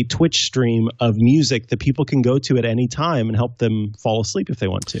a Twitch stream of music that people can go to at any time and help them fall asleep if they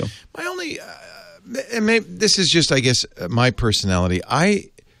want to. My only, and maybe this is just, I guess, my personality. I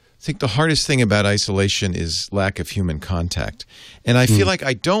think the hardest thing about isolation is lack of human contact. And I feel like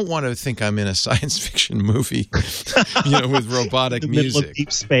I don't want to think I'm in a science fiction movie, with robotic music. Middle of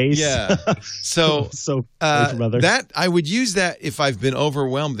deep space. Yeah. So, that I would use that if I've been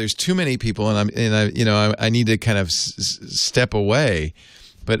overwhelmed. There's too many people, and I need to kind of step away.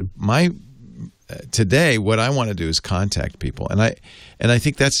 But today, what I want to do is contact people, and I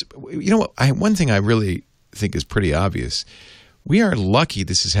think that's one thing I really think is pretty obvious. We are lucky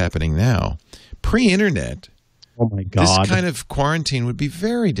this is happening now. Pre-internet, oh my God, this kind of quarantine would be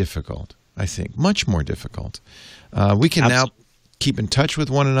very difficult, I think, much more difficult. We can now keep in touch with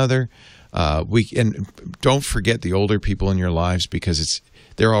one another. And don't forget the older people in your lives, because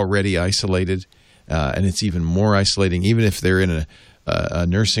they're already isolated, and it's even more isolating. Even if they're in a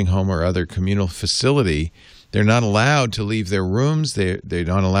nursing home or other communal facility, they're not allowed to leave their rooms. They're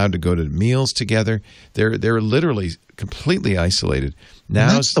not allowed to go to meals together. They're literally completely isolated.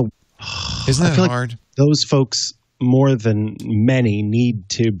 Now, isn't that hard? Like those folks, more than many, need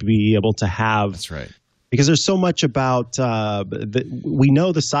to be able to have. That's right. Because there's so much about we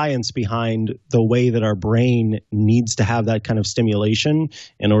know the science behind the way that our brain needs to have that kind of stimulation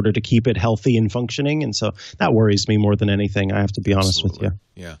in order to keep it healthy and functioning. And so that worries me more than anything. I have to be honest with you.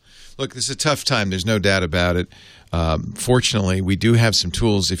 Yeah. Look, this is a tough time. There's no doubt about it. Fortunately, we do have some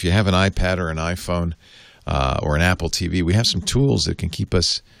tools. If you have an iPad or an iPhone or an Apple TV, we have some tools that can keep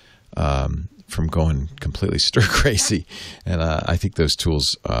us from going completely stir crazy, and I think those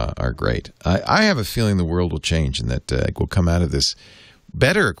tools are great. I have a feeling the world will change, and that we'll come out of this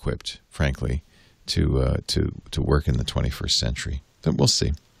better equipped, frankly, to work in the 21st century. But we'll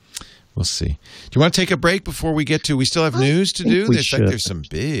see. We'll see. Do you want to take a break before we get to? We still have news to do. There's some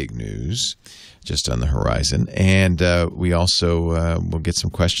big news just on the horizon, and we also will get some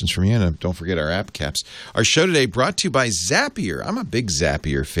questions from you. And don't forget our app caps. Our show today brought to you by Zapier. I'm a big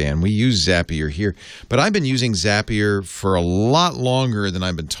Zapier fan. We use Zapier here, but I've been using Zapier for a lot longer than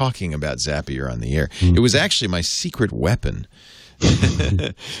I've been talking about Zapier on the air. It was actually my secret weapon.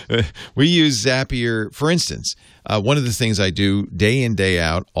 We use Zapier, for instance. One of the things I do day in, day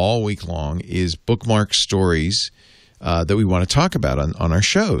out, all week long, is bookmark stories that we want to talk about on our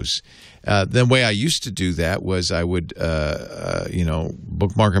shows. The way I used to do that was I would,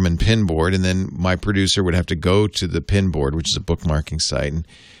 bookmark them in Pinboard, and then my producer would have to go to the Pinboard, which is a bookmarking site, and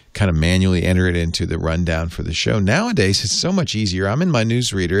kind of manually enter it into the rundown for the show. Nowadays, it's so much easier. I'm in my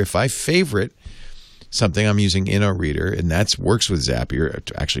newsreader. If I favorite something, I'm using InnoReader, and that works with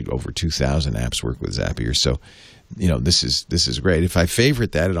Zapier. Actually, over 2,000 apps work with Zapier. So, this is great. If I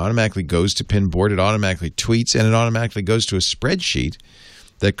favorite that, it automatically goes to Pinboard. It automatically tweets, and it automatically goes to a spreadsheet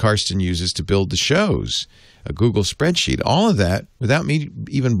that Karsten uses to build the shows, a Google spreadsheet. All of that without me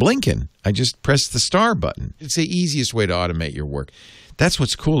even blinking. I just press the star button. It's the easiest way to automate your work. That's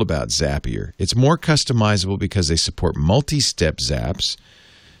what's cool about Zapier. It's more customizable because they support multi-step zaps.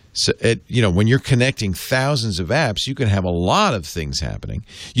 So, when you're connecting thousands of apps, you can have a lot of things happening.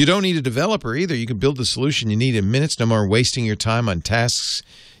 You don't need a developer either. You can build the solution you need in minutes, no more wasting your time on tasks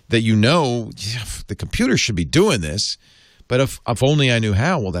that the computer should be doing this. But if only I knew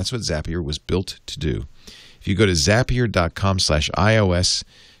how. Well, that's what Zapier was built to do. If you go to zapier.com/iOS,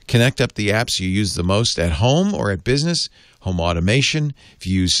 connect up the apps you use the most at home or at business. Home automation. If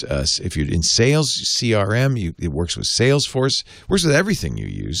you're in sales, CRM, it works with Salesforce, works with everything you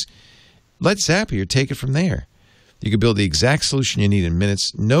use. Let Zapier take it from there. You can build the exact solution you need in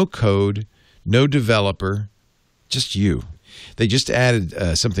minutes. No code, no developer, just you. They just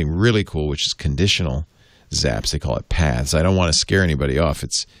added something really cool, which is conditional zaps. They call it paths. I don't want to scare anybody off.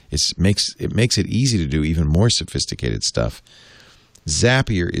 It makes it easy to do even more sophisticated stuff.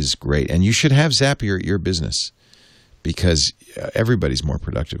 Zapier is great, and you should have Zapier at your business, because everybody's more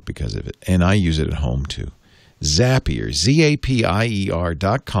productive because of it. And I use it at home too. Zapier,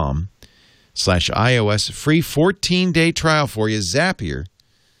 Zapier.com/iOS. Free 14-day trial for you.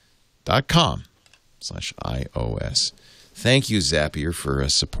 Zapier.com/iOS. Thank you, Zapier, for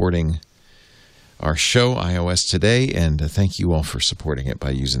supporting our show, iOS Today. And thank you all for supporting it by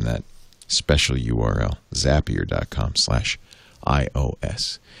using that special URL,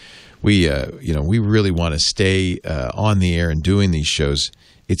 Zapier.com/iOS. We really want to stay on the air and doing these shows.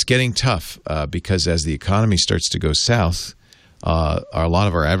 It's getting tough because as the economy starts to go south, a lot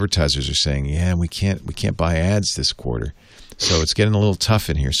of our advertisers are saying, "Yeah, we can't buy ads this quarter." So it's getting a little tough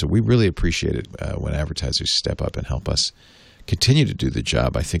in here. So we really appreciate it when advertisers step up and help us continue to do the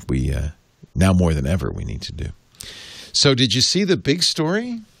job. I think we now more than ever we need to do. So did you see the big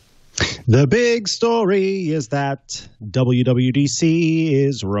story? The big story is that WWDC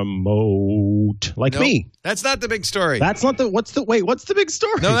is remote. Me. That's not the big story. That's not what's the big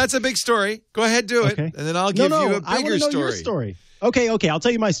story? No, that's a big story. Go ahead, do it. Okay. And then I'll give you a I bigger want to know story. your story. Okay, I'll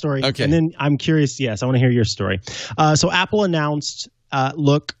tell you my story. Okay. And then I'm curious, yes, I want to hear your story. So Apple announced,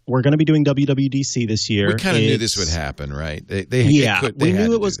 look, we're going to be doing WWDC this year. We kind of knew this would happen, right? We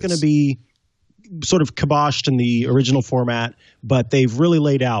knew it was going to be sort of kiboshed in the original format, but they've really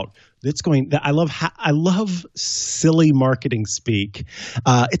laid out. I love silly marketing speak.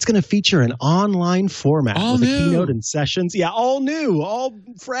 It's going to feature an online format with a keynote and sessions. Yeah, all new, all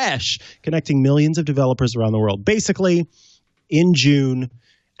fresh, connecting millions of developers around the world. Basically, in June,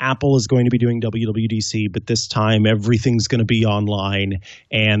 Apple is going to be doing WWDC, but this time everything's going to be online,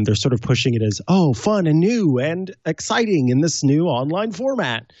 and they're sort of pushing it as, fun and new and exciting in this new online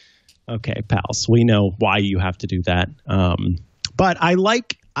format. Okay, pals, we know why you have to do that. But I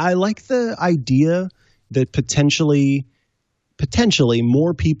like the idea that potentially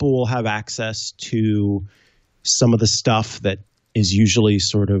more people will have access to some of the stuff that is usually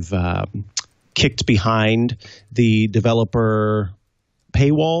sort of kicked behind the developer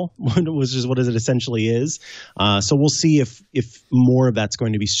paywall, which is what it essentially is. So we'll see if more of that's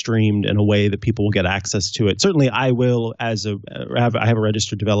going to be streamed in a way that people will get access to it. Certainly I will, I have a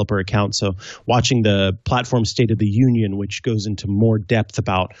registered developer account, so watching the platform State of the Union, which goes into more depth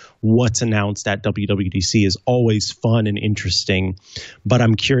about what's announced at WWDC, is always fun and interesting. But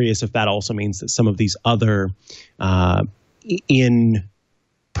I'm curious if that also means that some of these other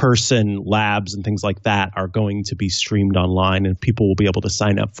in-person labs and things like that are going to be streamed online, and people will be able to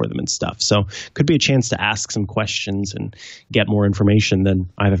sign up for them and stuff. So could be a chance to ask some questions and get more information than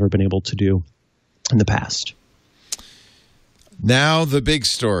I've ever been able to do in the past. Now the big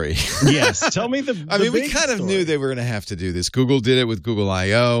story. Yes, tell me the we kind of knew they were going to have to do this. Google did it with Google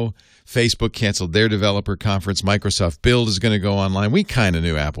I.O. Facebook canceled their developer conference. Microsoft Build is going to go online. We kind of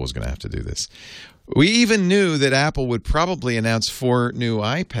knew Apple was going to have to do this. We even knew that Apple would probably announce 4 new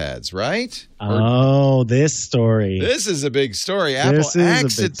iPads, right? This story. This is a big story. Apple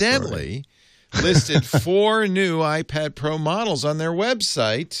accidentally listed 4 new iPad Pro models on their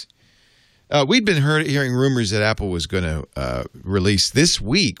website. We'd been hearing rumors that Apple was going to release this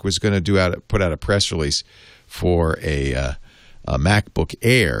week, was going to put out a press release for a MacBook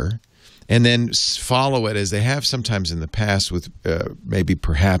Air, and then follow it, as they have sometimes in the past, with maybe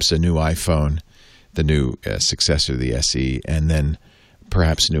perhaps a new iPhone, the new successor to the SE, and then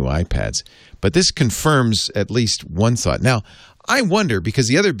perhaps new iPads. But this confirms at least one thought. Now, I wonder, because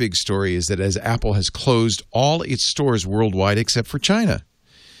the other big story is that as Apple has closed all its stores worldwide except for China.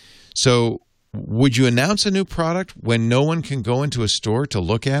 So would you announce a new product when no one can go into a store to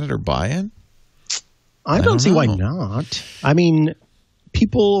look at it or buy it? I don't see why not. I mean,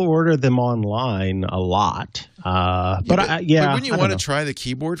 people order them online a lot. But wouldn't you want to try the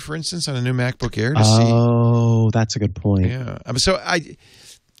keyboard, for instance, on a new MacBook Air to see? Oh, that's a good point. Yeah. So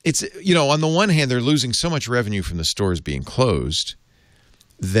it's on the one hand, they're losing so much revenue from the stores being closed.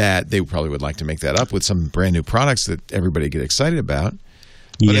 that they probably would like to make that up with some brand new products that everybody get excited about.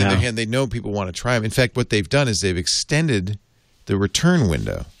 But on the other hand, they know people want to try them. In fact, what they've done is they've extended the return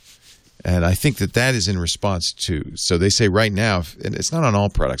window. And I think that is in response to, so they say right now, and it's not on all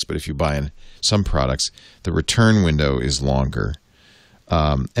products, but if you buy in some products, the return window is longer.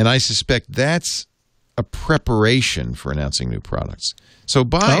 And I suspect that's a preparation for announcing new products. So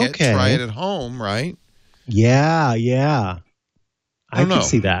buy it, try it at home, right? Yeah. I can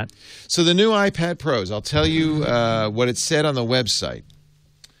see that. So the new iPad Pros, I'll tell you what it said on the website.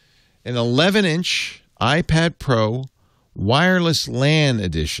 An 11-inch iPad Pro wireless LAN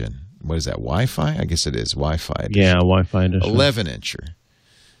edition. What is that, Wi-Fi? I guess it is Wi-Fi edition. Yeah, Wi-Fi edition.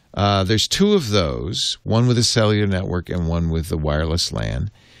 11-incher. There's two of those, one with a cellular network and one with the wireless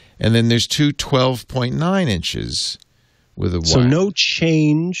LAN. And then there's two 12.9 inches with a So no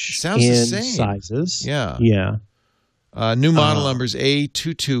change Sounds in the same. sizes. Yeah. Yeah. New model numbers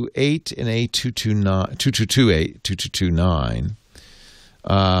A228 and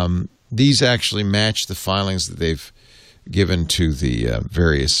A2229. These actually match the filings that they've given to the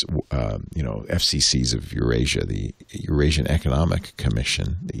various, FCCs of Eurasia, the Eurasian Economic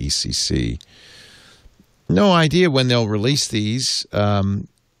Commission, the ECC. No idea when they'll release these. I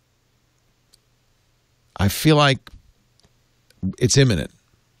feel like it's imminent.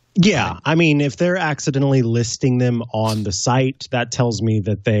 Yeah, I mean, if they're accidentally listing them on the site, that tells me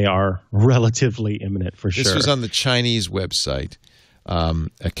that they are relatively imminent for sure. This was on the Chinese website. A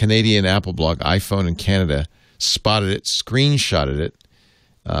Canadian Apple blog, iPhone in Canada, spotted it, screenshotted it,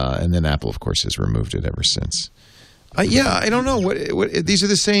 and then Apple, of course, has removed it ever since. I don't know. What these are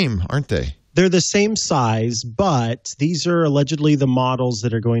the same, aren't they? They're the same size, but these are allegedly the models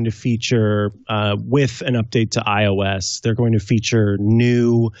that are going to feature, with an update to iOS, they're going to feature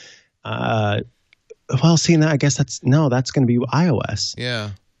new, I guess that's going to be iOS.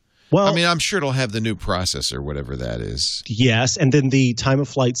 Yeah. Well, I mean, I'm sure it'll have the new processor, whatever that is. Yes, and then the time of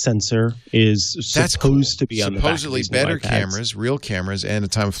flight sensor is supposed to be on the back of supposedly these new better iPads. cameras, real cameras, and a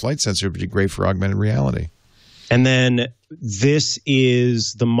time of flight sensor would be great for augmented reality. And then this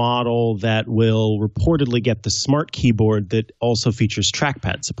is the model that will reportedly get the smart keyboard that also features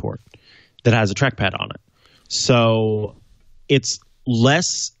trackpad support, that has a trackpad on it. So it's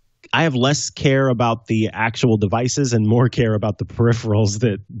less. I have less care about the actual devices and more care about the peripherals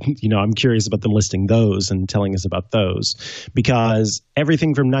that, I'm curious about them listing those and telling us about those, because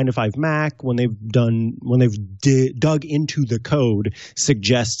everything from 9 to 5 Mac, when they've dug into the code,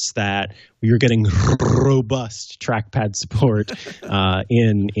 suggests that you're getting robust trackpad support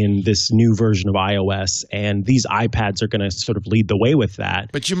in this new version of iOS. And these iPads are going to sort of lead the way with that.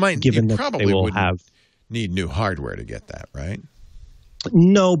 But you probably they will wouldn't need new hardware to get that, right?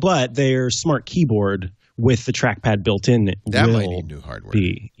 No, but their smart keyboard with the trackpad built in might need new hardware.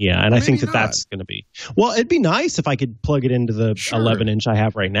 And I think that's going to be. Well, it'd be nice if I could plug it into the 11-inch I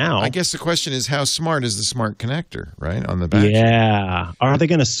have right now. I guess the question is, how smart is the smart connector, right, on the back? Yeah. Are they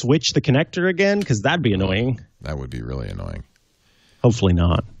going to switch the connector again? Because that'd be annoying. That would be really annoying. Hopefully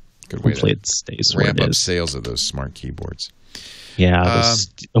not. Good way Hopefully to it stays ramp where it up is. sales of those smart keyboards. Yeah, those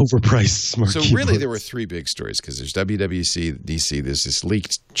overpriced smart keyboards. So really there were three big stories, because there's WWDC, there's this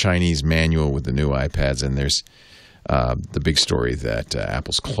leaked Chinese manual with the new iPads, and there's the big story that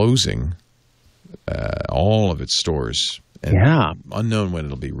Apple's closing all of its stores, and unknown when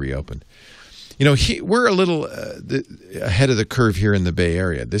it'll be reopened. We're a little ahead of the curve here in the Bay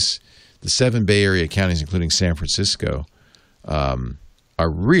Area. The 7 Bay Area counties, including San Francisco, are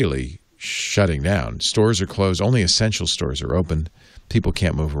really shutting down. Stores are closed. Only essential stores are open. People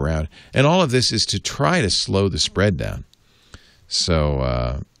can't move around. And all of this is to try to slow the spread down.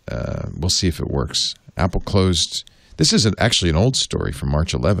 So we'll see if it works. Apple closed. This is actually an old story from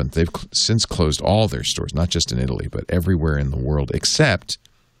March 11th. They've since closed all their stores, not just in Italy, but everywhere in the world, except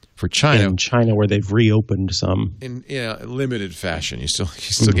for China. In China, where they've reopened some. In limited fashion. You still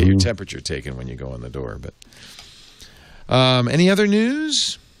get your temperature taken when you go in the door. But any other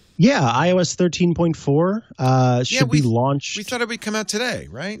news? Yeah, iOS 13.4 should be launched. We thought it would come out today,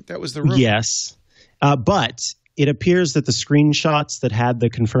 right? That was the rumor. Yes. But it appears that the screenshots that had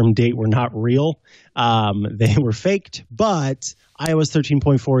the confirmed date were not real. They were faked, but iOS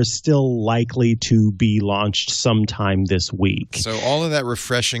 13.4 is still likely to be launched sometime this week. So all of that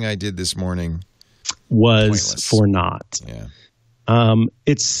refreshing I did this morning was pointless. For naught. Yeah.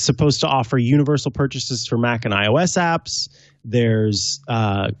 It's supposed to offer universal purchases for Mac and iOS apps. There's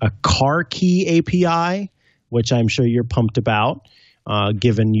a car key API, which I'm sure you're pumped about,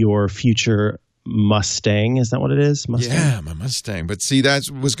 given your future Mustang. Is that what it is? Mustang? Yeah, my Mustang. But see, that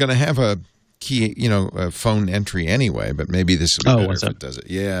was going to have a key, phone entry anyway, but maybe this would be better if it? it does it.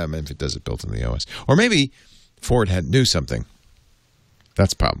 Yeah, maybe if it does it built in the OS. Or maybe Ford had knew something.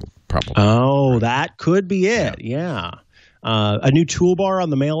 That's probably. Oh, that could be it. Yeah. A new toolbar on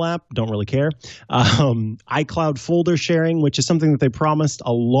the Mail app. Don't really care. iCloud folder sharing, which is something that they promised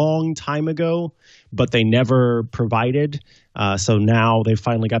a long time ago, but they never provided. So now they've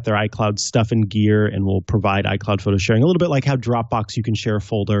finally got their iCloud stuff in gear and will provide iCloud photo sharing. A little bit like how Dropbox, you can share a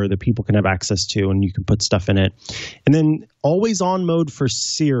folder that people can have access to and you can put stuff in it. And then always on mode for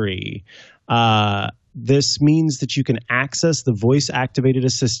Siri. This means that you can access the voice-activated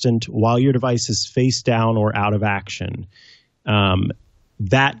assistant while your device is face down or out of action.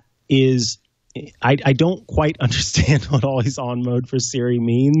 That is, I don't quite understand what always on mode for Siri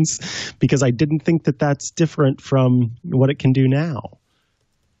means because I didn't think that that's different from what it can do now.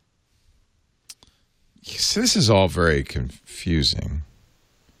 So this is all very confusing.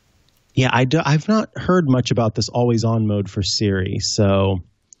 Yeah, I've not heard much about this always on mode for Siri, so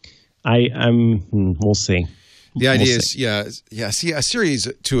we'll see. The idea is, See, a Siri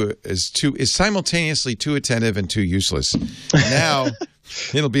is simultaneously too attentive and too useless. Now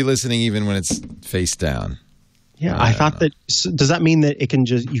it'll be listening even when it's face down. Yeah, I thought that. Does that mean that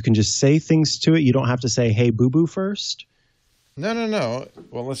you can just say things to it? You don't have to say "Hey, boo boo" first? No.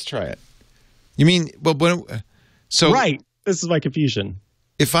 Well, let's try it. You mean right? This is my confusion.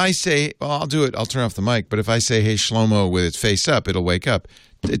 If I say, well, I'll do it. I'll turn off the mic. But if I say, "Hey, Shlomo," with its face up, it'll wake up.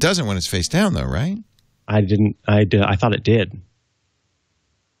 It doesn't when it's face down, though, right? I didn't. I thought it did.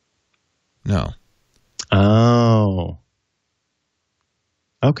 No. Oh.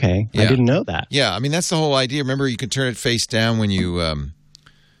 Okay. Yeah. I didn't know that. Yeah. I mean, that's the whole idea. Remember, you can turn it face down when you. I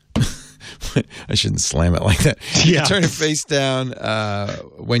shouldn't slam it like that. You can turn it face down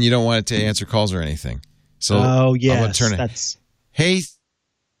when you don't want it to answer calls or anything. So, I'm gonna turn it. Hey.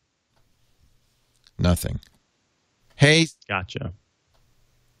 Nothing. Hey. Gotcha.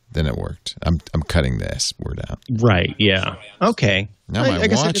 Then it worked. I'm cutting the S word out. Right. Yeah. Okay. Now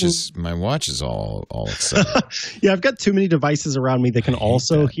my watch is all excited. Yeah, I've got too many devices around me that can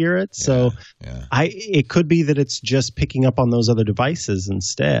also hear it. So it could be that it's just picking up on those other devices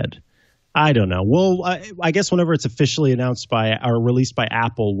instead. I don't know. Well, I guess whenever it's officially announced by or released by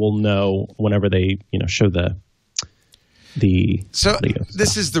Apple, we'll know whenever they show the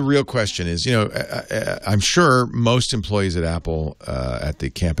this is the real question is, I'm sure most employees at Apple at the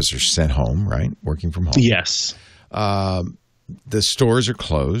campus are sent home, right? Working from home. Yes. The stores are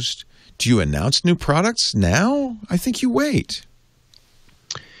closed. Do you announce new products now? I think you wait.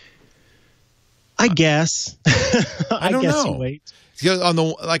 I guess. I don't know. You wait.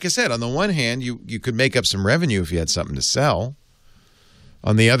 Like I said, on the one hand, you could make up some revenue if you had something to sell.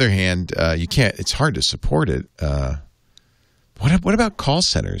 On the other hand, you can't. It's hard to support it. What about call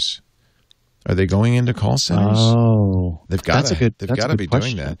centers? Are they going into call centers? Oh, they've got to be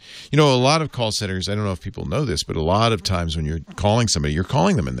doing that. A lot of call centers. I don't know if people know this, but a lot of times when you're calling somebody, you're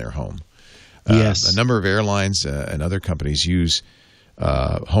calling them in their home. Yes, a number of airlines and other companies use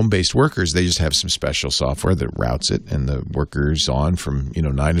home-based workers. They just have some special software that routes it, and the workers on from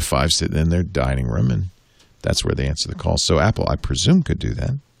 9 to 5 sitting in their dining room, and that's where they answer the call. So Apple, I presume, could do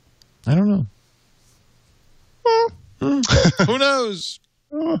that. I don't know. Who knows?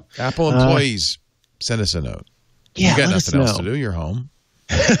 Apple employees, send us a note. Yeah, you got nothing else to do. You're home.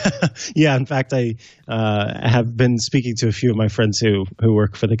 Yeah, in fact, I have been speaking to a few of my friends who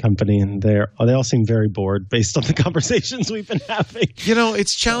work for the company, and they all seem very bored based on the conversations we've been having.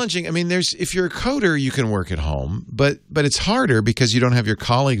 It's challenging. I mean, if you're a coder, you can work at home, but it's harder because you don't have your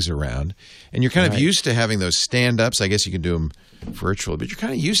colleagues around, and you're kind of used to having those stand-ups. I guess you can do them virtually, but you're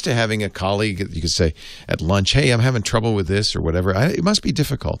kind of used to having a colleague that you could say at lunch, "Hey, I'm having trouble with this," or whatever. It must be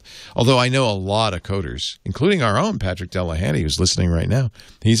difficult. Although I know a lot of coders, including our own Patrick Delahanty, who's listening right now.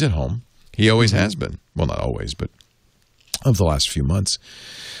 He's at home. He always has been. Well, not always, but of the last few months.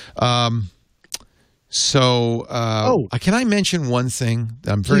 Can I mention one thing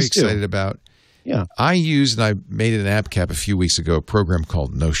that I'm very excited about? Yeah. I made an app cap a few weeks ago, a program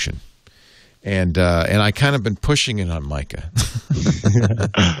called Notion. And I kind of been pushing it on Micah.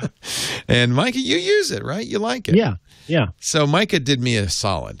 And Micah, you use it, right? You like it. Yeah. So Micah did me a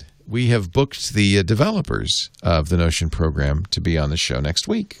solid. We have booked the developers of the Notion program to be on the show next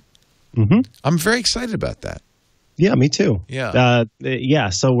week. Mm-hmm. I'm very excited about that. Yeah, me too. Yeah.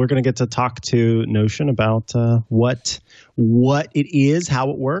 So we're going to get to talk to Notion about what it is, how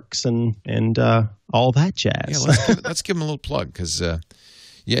it works, and all that jazz. Yeah, let's give them a little plug because, and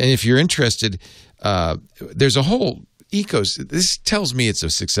if you're interested, there's a whole ecosystem. This tells me it's a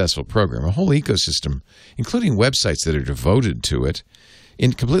successful program, a whole ecosystem, including websites that are devoted to it.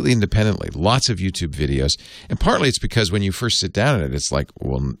 completely independently. Lots of YouTube videos, and partly it's because when you first sit down at it, it's like,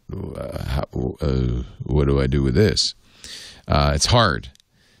 well, what do I do with this? It's hard.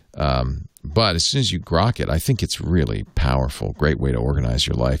 But as soon as you grok it, I think it's really powerful. Great way to organize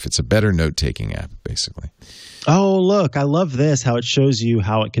your life. It's a better note-taking app, basically. Oh, look, I love this, how it shows you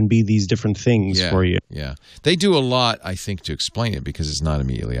how it can be these different things for you. Yeah. They do a lot, I think, to explain it because it's not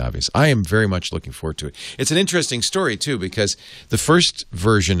immediately obvious. I am very much looking forward to it. It's an interesting story, too, because the first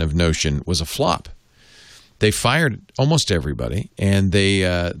version of Notion was a flop. They fired almost everybody, and they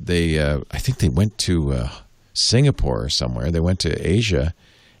I think they went to Singapore or somewhere. They went to Asia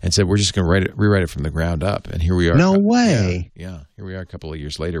and said, we're just going to rewrite it from the ground up. And here we are. No way. Yeah. Here we are a couple of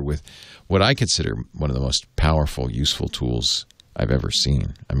years later with what I consider one of the most powerful, useful tools I've ever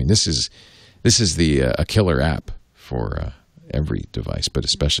seen. I mean, this is a killer app for every device, but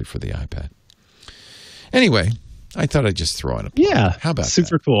especially for the iPad. Anyway, I thought I'd just throw in a plug. Yeah. How about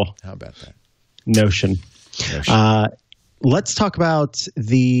super that? Cool. How about that? Notion. Let's talk about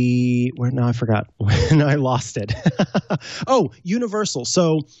now I forgot. No, I lost it. Oh, Universal.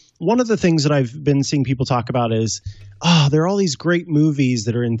 So one of the things that I've been seeing people talk about is, there are all these great movies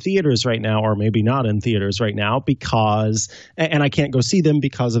that are in theaters right now, or maybe not in theaters right now because, and I can't go see them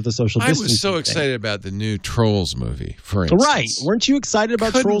because of the social distancing. I was so excited about the new Trolls movie, for instance. Right. Weren't you excited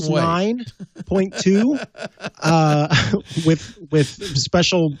about Trolls 9.2 with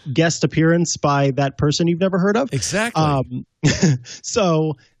special guest appearance by that person you've never heard of? Exactly.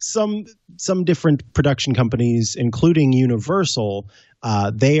 So some different production companies, including Universal,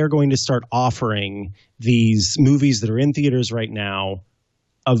 they are going to start offering these movies that are in theaters right now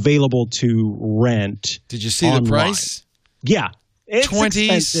available to rent. Did you see online. the price? Yeah. It's 20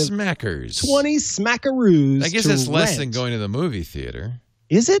 expensive. smackers. 20 smackaroos. I guess that's less than going to the movie theater.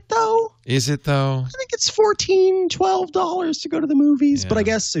 Is it, though? Is it, though? I think it's $14, $12 to go to the movies. Yeah. But I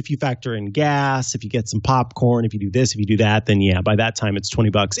guess if you factor in gas, if you get some popcorn, if you do this, if you do that, then yeah, by that time it's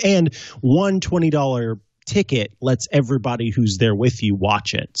 $20. And one $20 ticket lets everybody who's there with you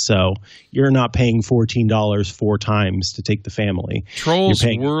watch it. So you're not paying $14 four times to take the family. Trolls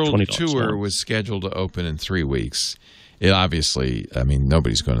World Tour was scheduled to open in 3 weeks. It obviously, I mean,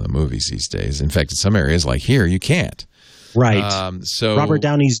 nobody's going to the movies these days. In fact, in some areas like here, you can't. Right. So Robert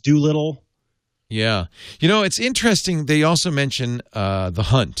Downey's Doolittle. Yeah. You know, it's interesting. They also mention The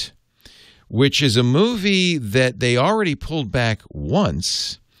Hunt, which is a movie that they already pulled back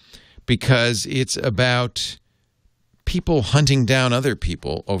once because it's about people hunting down other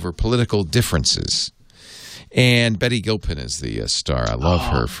people over political differences. And Betty Gilpin is the star. I love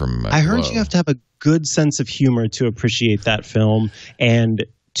her from I heard Glow. you have to have a good sense of humor to appreciate that film and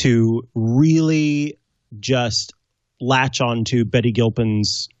to really just latch on to Betty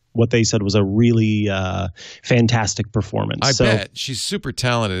Gilpin's, what they said was a really fantastic performance. I bet she's super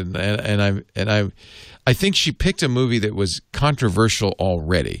talented, and I think she picked a movie that was controversial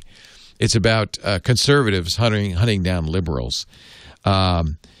already. It's about conservatives hunting down liberals,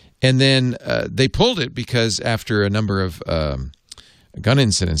 and then they pulled it because after a number of gun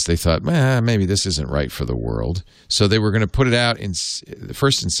incidents, they thought, maybe this isn't right for the world. So they were going to put it out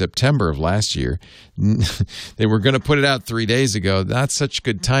first in September of last year. They were going to put it out 3 days ago. Not such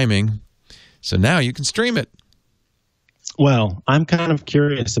good timing. So now you can stream it. Well, I'm kind of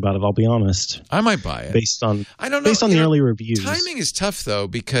curious about it, I'll be honest. I might buy it. Based on the early reviews. Timing is tough, though,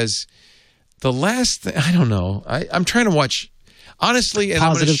 because the last thing, I don't know. I'm trying to watch, honestly, and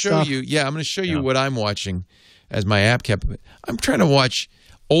Positive I'm going to show stuff. you. Yeah, I'm going to show you what I'm watching as my app kept. I'm trying to watch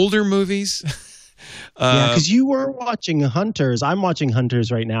older movies. Yeah, because you were watching Hunters. I'm watching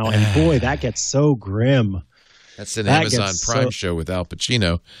Hunters right now, and boy, that gets so grim. That's an Amazon Prime show with Al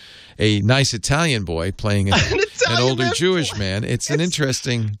Pacino, a nice Italian boy playing an older Jewish man. It's an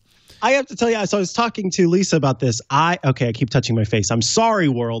interesting. I have to tell you, so I was talking to Lisa about this. I keep touching my face. I'm sorry,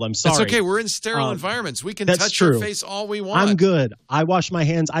 world. I'm sorry. It's okay. We're in sterile environments. We can touch true. our face all we want. I'm good. I washed my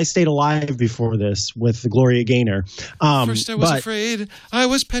hands. I stayed alive before this with the Gloria Gaynor. First I was afraid. I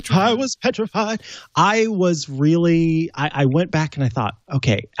was petrified. I went back and I thought,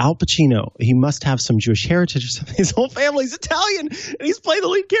 okay, Al Pacino, he must have some Jewish heritage or something. His whole family's Italian, and he's playing the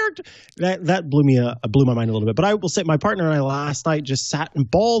lead character. That blew my mind a little bit. But I will say, my partner and I last night just sat and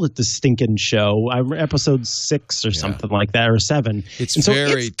bawled at this stinking show. Episode 6 or something like that, or 7. It's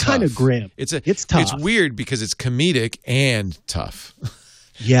very tough. Kind of grim. It's tough. It's weird because it's comedic and tough.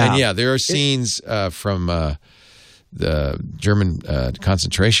 Yeah, and there are scenes from the German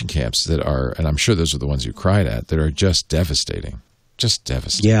concentration camps that are, and I'm sure those are the ones you cried at, that are just devastating.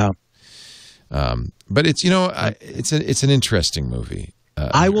 Yeah. But it's it's an interesting movie.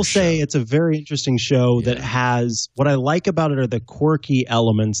 I will say it's a very interesting show that has what I like about it are the quirky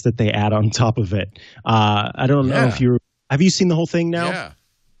elements that they add on top of it. I don't know if have you seen the whole thing now? Yeah.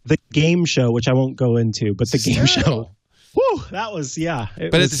 The game show, which I won't go into, but the game show. Whew, that was,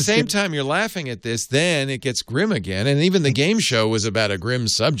 But at the same time, you're laughing at this, then it gets grim again. And even the game show was about a grim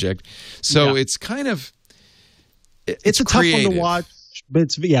subject. So it's kind of, it's a creative. tough one to watch. But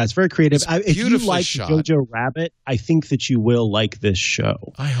it's very creative. If you like shot. Jojo Rabbit, I think that you will like this show.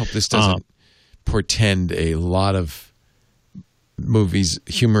 I hope this doesn't portend a lot of movies,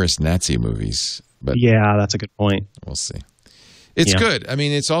 humorous Nazi movies. But yeah, that's a good point. We'll see. It's good. I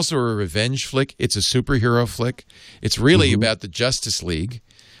mean, it's also a revenge flick. It's a superhero flick. It's really about the Justice League.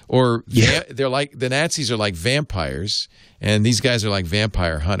 Or they're like the Nazis are like vampires, and these guys are like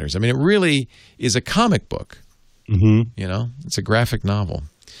vampire hunters. I mean, it really is a comic book. You know, it's a graphic novel.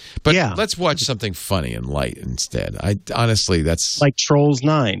 But let's watch something funny and light instead. Honestly, that's like Trolls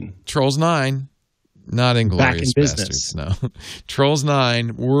 9. Trolls 9, not Inglourious Bastards. No, Trolls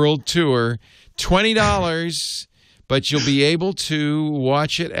 9 World Tour, $20, but you'll be able to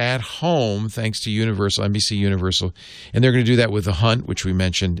watch it at home thanks to Universal, NBC Universal, and they're going to do that with The Hunt, which we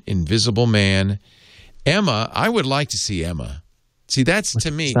mentioned, Invisible Man, Emma. I would like to see Emma. See, that's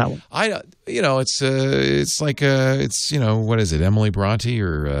to me. That one? It's like what is it? Emily Bronte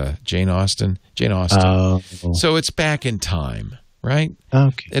or Jane Austen? Jane Austen. So it's back in time, right?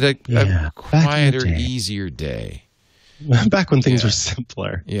 Okay. At a quieter, easier day. Back when things were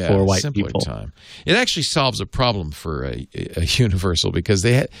simpler for white people. Time. It actually solves a problem for a Universal because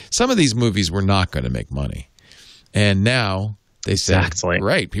some of these movies were not going to make money, and now they say,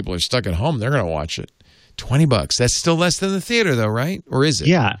 "Right, people are stuck at home; they're going to watch it." $20. That's still less than the theater, though, right? Or is it?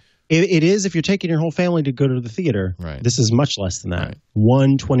 Yeah, it is. If you're taking your whole family to go to the theater, right. This is much less than that. Right.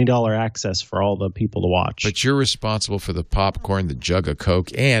 One $20 access for all the people to watch. But you're responsible for the popcorn, the jug of Coke,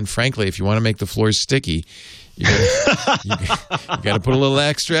 and frankly, if you want to make the floors sticky, you got to put a little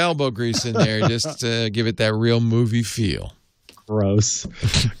extra elbow grease in there just to give it that real movie feel. Gross.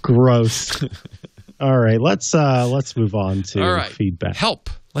 All right, let's move on to feedback.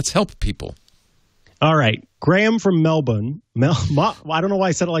 Let's help people. All right. Graham from Melbourne. I don't know why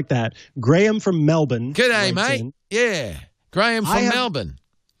I said it like that. Graham from Melbourne. G'day, mate. Yeah. Graham from Melbourne.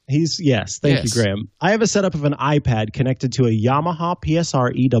 Thank you, Graham. I have a setup of an iPad connected to a Yamaha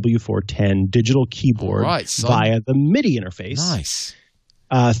PSR EW410 digital keyboard via the MIDI interface. Nice.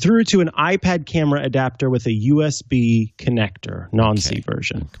 Through to an iPad camera adapter with a USB connector, non-C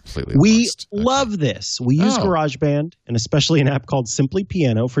version. We love this. We use GarageBand and especially an app called Simply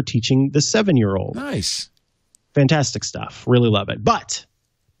Piano for teaching the 7-year-old. Nice. Fantastic stuff. Really love it. But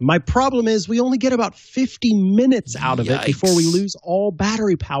my problem is we only get about 50 minutes out of it before we lose all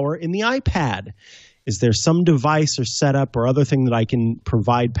battery power in the iPad. Is there some device or setup or other thing that I can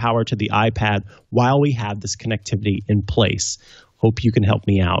provide power to the iPad while we have this connectivity in place? Hope you can help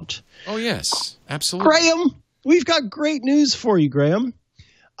me out. Oh, yes. Absolutely. Graham, we've got great news for you, Graham.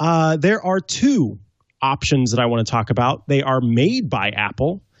 There are two options that I want to talk about. They are made by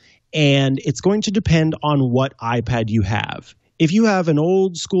Apple, and it's going to depend on what iPad you have. If you have an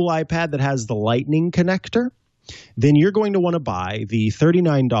old school iPad that has the Lightning connector, then you're going to want to buy the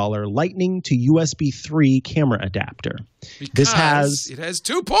 $39 Lightning to USB 3 camera adapter. Because it has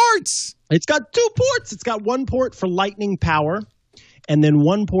 2 ports. It's got 2 ports. It's got one port for Lightning power, and then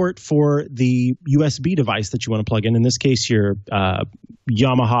one port for the USB device that you want to plug in this case, your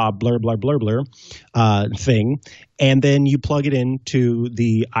Yamaha thing. And then you plug it into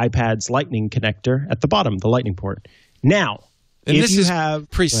the iPad's Lightning connector at the bottom, the Lightning port. Now, and if this is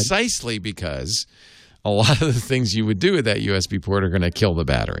precisely because a lot of the things you would do with that USB port are going to kill the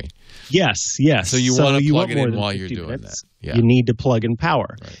battery. Yes. So you want to plug it in while you're doing that. Yeah. You need to plug in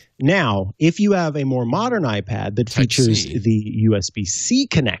power. Right. Now, if you have a more modern iPad that features the USB-C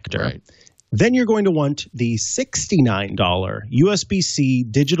connector, then you're going to want the $69 USB-C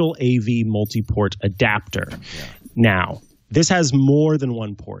digital AV multi-port adapter. Yeah. Now, this has more than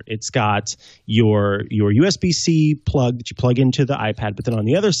one port. It's got your USB-C plug that you plug into the iPad, but then on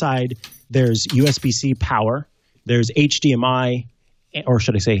the other side, there's USB-C power, there's HDMI, or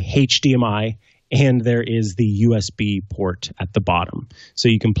should I say HDMI, and there is the USB port at the bottom. So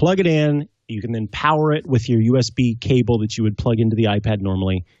you can plug it in, you can then power it with your USB cable that you would plug into the iPad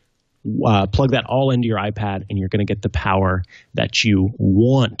normally, plug that all into your iPad, and you're going to get the power that you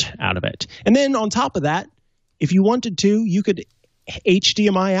want out of it. And then on top of that, if you wanted to, you could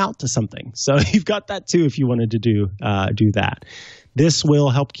HDMI out to something. So you've got that too if you wanted to do that. This will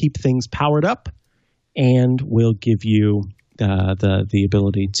help keep things powered up and will give you the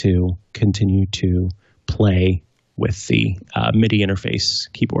ability to continue to play with the MIDI interface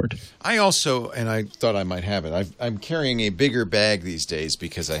keyboard. I also, and I thought I might have it, I'm carrying a bigger bag these days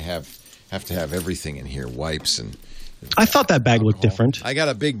because I have to have everything in here, wipes and I thought that bag looked different. I got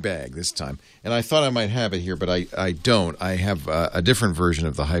a big bag this time, and I thought I might have it here, but I don't. I have a different version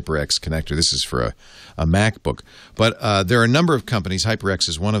of the HyperX connector. This is for a MacBook. But there are a number of companies, HyperX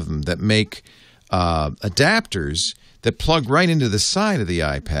is one of them, that make adapters that plug right into the side of the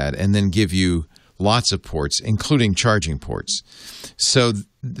iPad and then give you lots of ports, including charging ports. So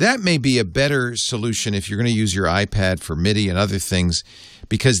that may be a better solution if you're going to use your iPad for MIDI and other things,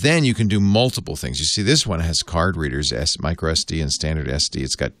 because then you can do multiple things. You see, this one has card readers, micro SD and standard SD.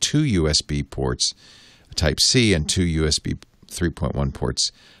 It's got 2 USB ports, Type-C, and 2 USB 3.1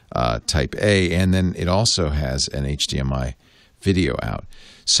 ports, Type-A, and then it also has an HDMI video out.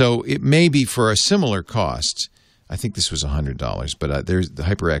 So it may be for a similar cost. I think this was $100, but there's the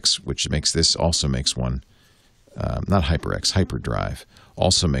HyperX, which makes this, also makes one, not HyperX, HyperDrive,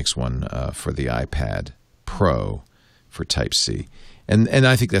 also makes one for the iPad Pro for Type-C. And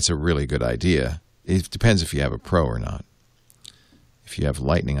I think that's a really good idea. It depends if you have a Pro or not. If you have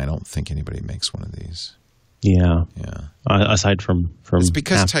Lightning, I don't think anybody makes one of these. Yeah. Yeah. Aside from it's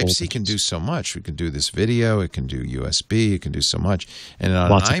because Apple, Type-C can do so much. It can do this video. It can do USB. It can do so much. And on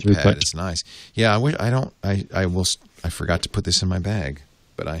Lots an of iPad, throughput. it's nice. Yeah. I forgot to put this in my bag,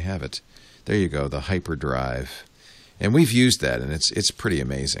 but I have it. There you go. The HyperDrive, and we've used that, and it's pretty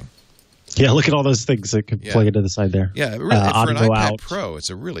amazing. Yeah, look at all those things that could plug into the side there. Yeah, really, for an audio iPad out. Pro, it's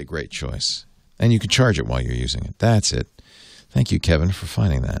a really great choice. And you can charge it while you're using it. That's it. Thank you, Kevin, for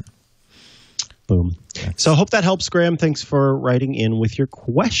finding that. Boom. So I hope that helps, Graham. Thanks for writing in with your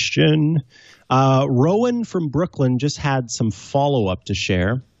question. Rowan from Brooklyn just had some follow-up to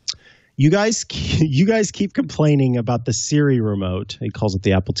share. You guys keep complaining about the Siri remote. He calls it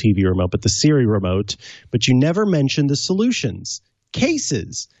the Apple TV remote, but the Siri remote. But you never mention the solutions.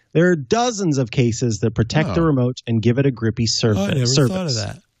 Cases. There are dozens of cases that protect the remote and give it a grippy surface. I never thought of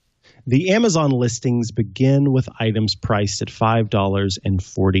that. The Amazon listings begin with items priced at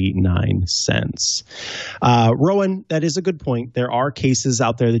 $5.49. Rowan, that is a good point. There are cases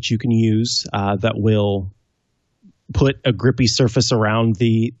out there that you can use that will put a grippy surface around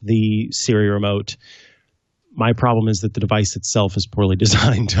the Siri remote. My problem is that the device itself is poorly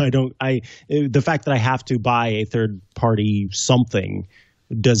designed. The fact that I have to buy a third-party something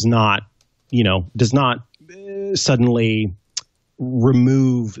does not suddenly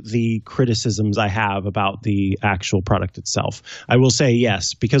remove the criticisms I have about the actual product itself. I will say,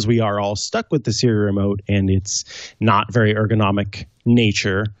 yes, because we are all stuck with the Siri remote and it's not very ergonomic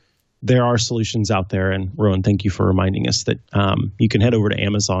nature, there are solutions out there. And Rowan, thank you for reminding us that you can head over to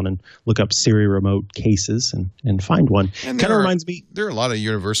Amazon and look up Siri remote cases and find one. And kind of reminds me. There are a lot of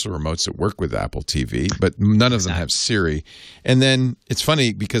universal remotes that work with Apple TV, but none of them have Siri. And then it's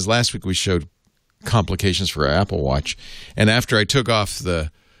funny because last week we showed complications for our Apple Watch, and after I took off the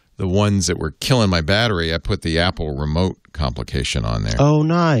ones that were killing my battery, I put the Apple remote complication on there. Oh,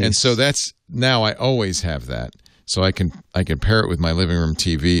 nice. And so that's now I always have that. So I can pair it with my living room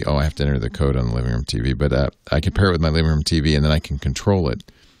TV. Oh, I have to enter the code on the living room TV, but I can pair it with my living room TV, and then I can control it.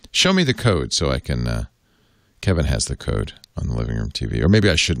 Show me the code so I can. Kevin has the code on the living room TV, or maybe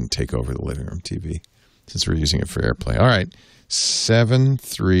I shouldn't take over the living room TV since we're using it for AirPlay. All right,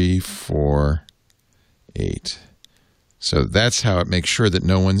 7348. So that's how it makes sure that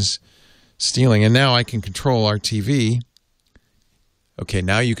no one's stealing. And now I can control our TV. Okay,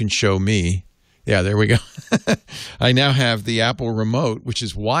 now you can show me. Yeah, there we go. I now have the Apple remote, which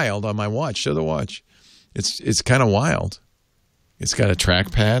is wild on my watch. Show the watch. It's kind of wild. It's got a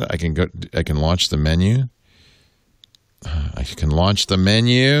trackpad. I can launch the menu. I can launch the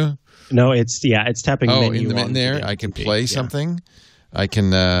menu. No, it's tapping menu in there. I can play something. I can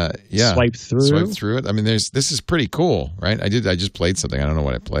swipe through it. I mean, this is pretty cool, right? I just played something. I don't know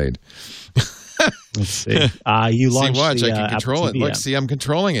what I played. Let's see. You launched watch. the I can control Apple it. TV Look, app. see, I'm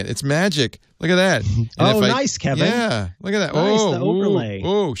controlling it. It's magic. Look at that. Nice, Kevin. Yeah, look at that. Nice, oh, the overlay.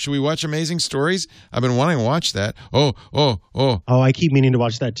 Oh, should we watch Amazing Stories? I've been wanting to watch that. Oh. Oh, I keep meaning to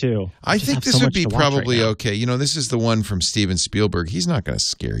watch that too. I think this would be probably okay. You know, this is the one from Steven Spielberg. He's not going to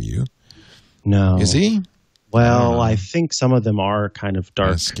scare you. No. Is he? Well, I think some of them are kind of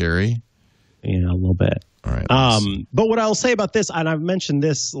dark. Scary? Yeah, a little bit. All right. But what I'll say about this, and I've mentioned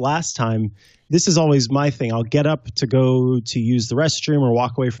this last time, this is always my thing. I'll get up to go to use the restroom or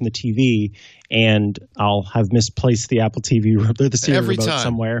walk away from the TV, and I'll have misplaced the Apple TV or the Siri remote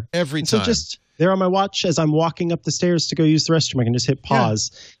somewhere. Every time. So just there on my watch as I'm walking up the stairs to go use the restroom, I can just hit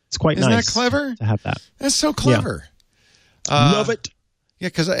pause. Yeah. It's quite nice. Isn't that clever? To have that. That's so clever. Yeah. Love it. Yeah,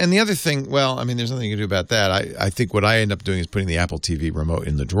 and the other thing, well, I mean, there's nothing you can do about that. I think what I end up doing is putting the Apple TV remote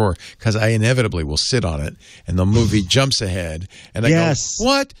in the drawer because I inevitably will sit on it and the movie jumps ahead and I go,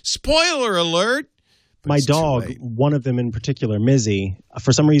 what? Spoiler alert! But my dog, one of them in particular, Mizzy,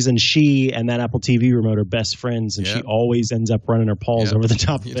 for some reason, she and that Apple TV remote are best friends, and she always ends up running her paws over the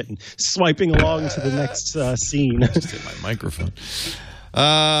top of it and swiping along to the next scene. Just hit my microphone.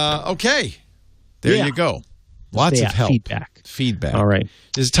 Okay. There you go. Lots of help. Feedback. All right.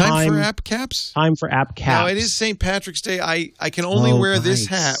 Is it time for app caps? Time for app caps. Now, it is St. Patrick's Day. I can only wear this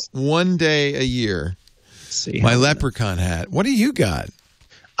hat one day a year. Let's see. My leprechaun hat. What do you got?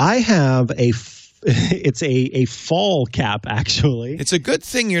 I have it's a fall cap, actually. It's a good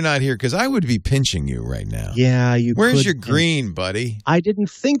thing you're not here because I would be pinching you right now. Yeah, Where's your green, buddy? I didn't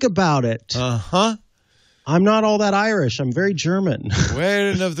think about it. Uh-huh. I'm not all that Irish. I'm very German.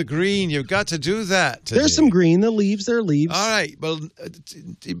 Wearing of the green. You've got to do that today. There's some green. The leaves, they're leaves. All right. Well,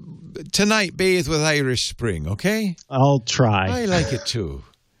 tonight, bathe with Irish Spring, okay? I'll try. I like it, too.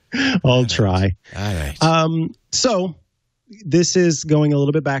 I'll try. All right. So this is going a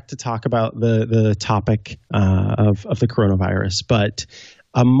little bit back to talk about the topic of the coronavirus. But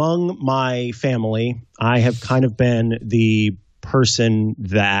among my family, I have kind of been the person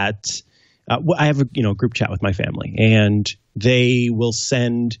that I have a group chat with my family, and they will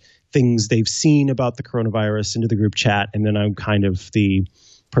send things they've seen about the coronavirus into the group chat, and then I'm kind of the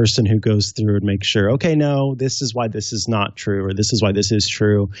person who goes through and makes sure, okay, no, this is why this is not true, or this is why this is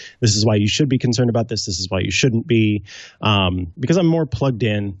true. This is why you should be concerned about this. This is why you shouldn't be, because I'm more plugged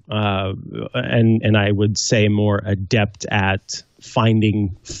in, and I would say more adept at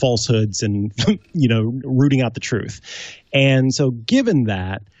finding falsehoods and rooting out the truth. And so, given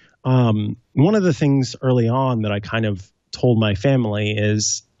that. One of the things early on that I kind of told my family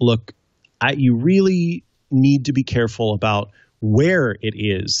is, look, you really need to be careful about where it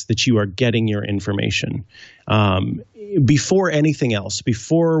is that you are getting your information. Before anything else,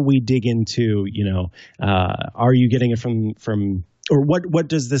 before we dig into, are you getting it from or what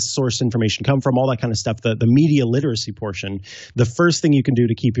does this source information come from, all that kind of stuff, the media literacy portion, the first thing you can do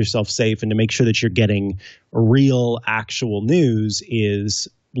to keep yourself safe and to make sure that you're getting real, actual news is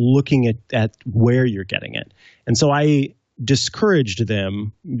looking at where you're getting it. And so I discouraged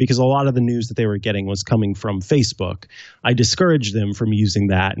them, because a lot of the news that they were getting was coming from Facebook. I discouraged them from using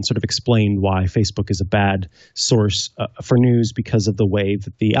that and sort of explained why Facebook is a bad source for news because of the way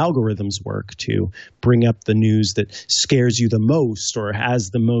that the algorithms work to bring up the news that scares you the most or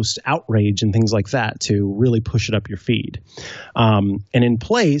has the most outrage and things like that to really push it up your feed. And in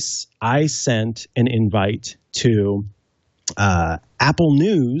place, I sent an invite to Apple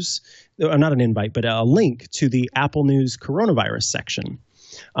News, not an invite, but a link to the Apple News coronavirus section.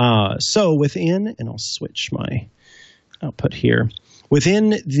 So within, and I'll switch my output here.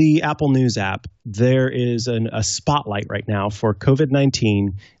 Within the Apple News app, there is a spotlight right now for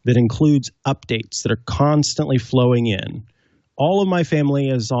COVID-19 that includes updates that are constantly flowing in. All of my family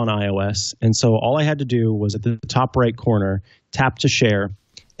is on iOS, and so all I had to do was at the top right corner, tap to share,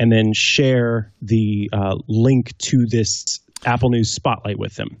 and then share the link to this Apple News Spotlight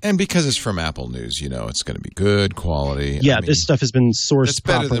with them. And because it's from Apple News, it's going to be good quality. Yeah, this stuff has been sourced It's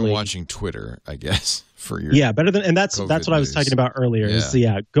better properly. than watching Twitter, I guess, for your better than, and that's what I was talking about earlier. Is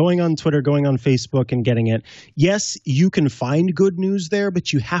going on Twitter, going on Facebook, and getting it. Yes, you can find good news there,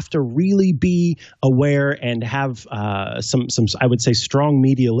 but you have to really be aware and have some I would say strong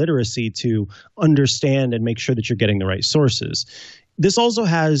media literacy to understand and make sure that you're getting the right sources. This also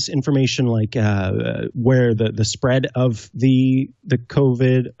has information like where the spread of the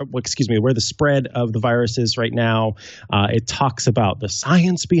COVID, where the spread of the virus is right now. It talks about the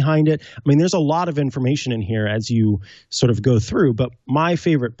science behind it. I mean, there's a lot of information in here as you sort of go through, but my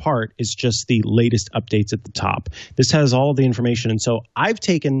favorite part is just the latest updates at the top. This has all the information, and so I've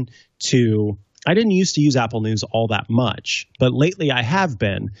taken to... I didn't used to use Apple News all that much, but lately I have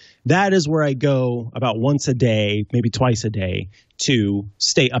been. That is where I go about once a day, maybe twice a day, to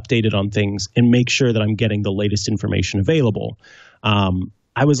stay updated on things and make sure that I'm getting the latest information available.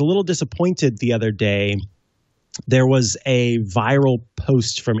 I was a little disappointed the other day. There was a viral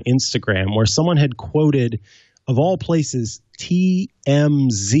post from Instagram where someone had quoted, of all places,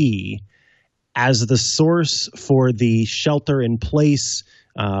 TMZ as the source for the shelter-in-place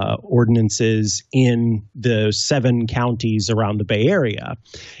ordinances in the 7 counties around the Bay Area.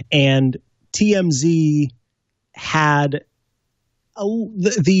 And TMZ had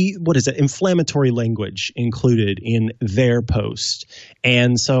what is it, inflammatory language included in their post.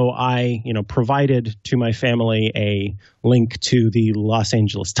 And so I, provided to my family a link to the Los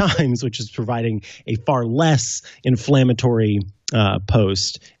Angeles Times, which is providing a far less inflammatory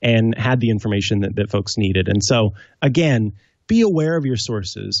post, and had the information that folks needed. And so, again, be aware of your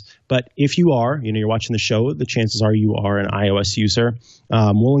sources. But if you are, you're watching the show, the chances are you are an iOS user.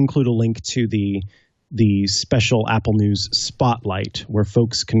 We'll include a link to the special Apple News Spotlight, where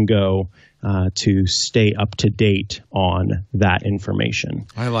folks can go to stay up to date on that information.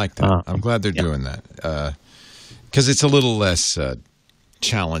 I like that. I'm glad they're doing that, because it's a little less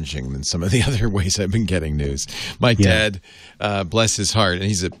challenging than some of the other ways I've been getting news. My dad, bless his heart, and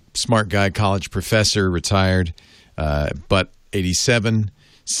he's a smart guy, college professor, retired, but 87,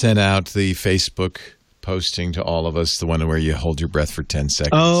 sent out the Facebook posting to all of us, the one where you hold your breath for 10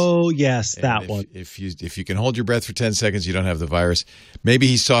 seconds. Oh, yes, that one. If you can hold your breath for 10 seconds, you don't have the virus. Maybe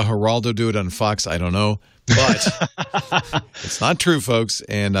he saw Geraldo do it on Fox. I don't know. But it's not true, folks.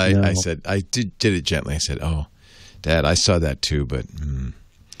 And I said, I did it gently. I said, oh, Dad, I saw that too, but and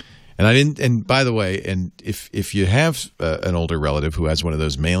I didn't. And by the way, and if you have an older relative who has one of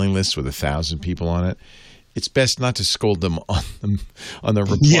those mailing lists with 1,000 people on it, it's best not to scold them on the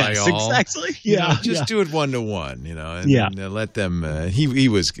reply yes, all. Exactly. Yeah, just do it 1-to-1. And let them. He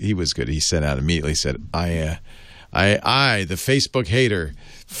was good. He sent out immediately. Said, I, the Facebook hater,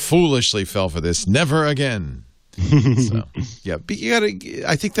 foolishly fell for this. Never again. So yeah, but you gotta.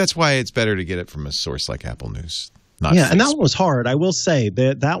 I think that's why it's better to get it from a source like Apple News. Not Facebook. And that one was hard. I will say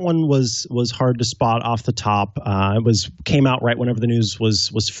that one was hard to spot off the top. It came out right whenever the news was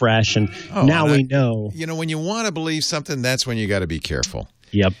fresh, and now we know. When you want to believe something, that's when you got to be careful.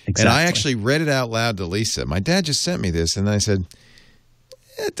 Yep, exactly. And I actually read it out loud to Lisa. My dad just sent me this, and I said,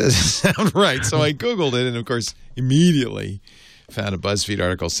 "It doesn't sound right." So I Googled it, and of course, immediately found a BuzzFeed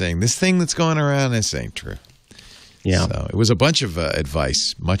article saying this thing that's going around, this ain't true. Yeah. So it was a bunch of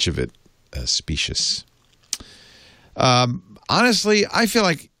advice, much of it specious. Honestly, I feel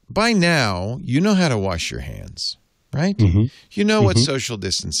like by now you know how to wash your hands, right? Mm-hmm. You know what social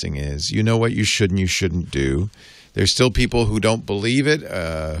distancing is. You know what you should and you shouldn't do. There's still people who don't believe it,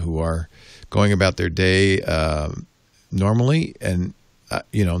 who are going about their day normally, and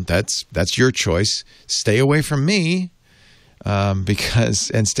that's your choice. Stay away from me,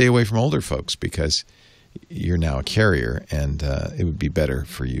 and stay away from older folks, because you're now a carrier, and it would be better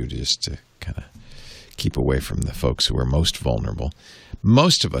for you to kind of keep away from the folks who are most vulnerable.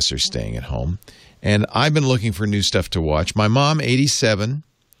 Most of us are staying at home, and I've been looking for new stuff to watch. My mom, 87,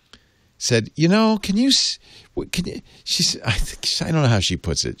 said, can you, I don't know how she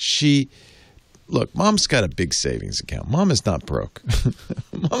puts it. Look, Mom's got a big savings account. Mom is not broke.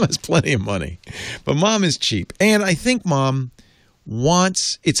 Mom has plenty of money, but Mom is cheap. And I think Mom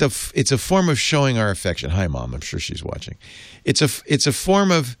wants, it's a form of showing our affection. Hi, Mom. I'm sure she's watching. It's a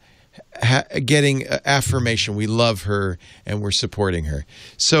form of getting affirmation. We love her and we're supporting her.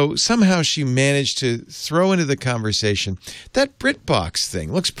 So somehow she managed to throw into the conversation, that BritBox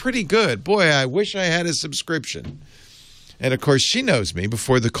thing looks pretty good. Boy, I wish I had a subscription. And, of course, she knows me.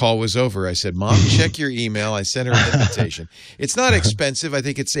 Before the call was over, I said, Mom, check your email. I sent her an invitation. It's not expensive. I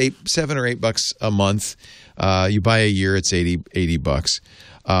think it's $7 or $8 a month. You buy a year, it's $80.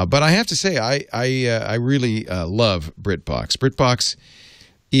 But I have to say, I really love BritBox. BritBox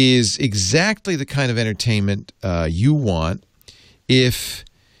is exactly the kind of entertainment you want if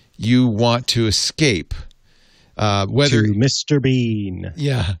you want to escape. Whether to Mr. Bean.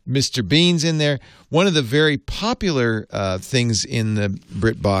 Yeah, Mr. Bean's in there. One of the very popular things in the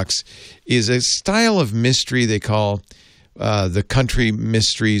BritBox is a style of mystery they call the country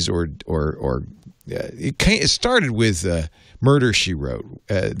mysteries, or it started with Murder, She Wrote,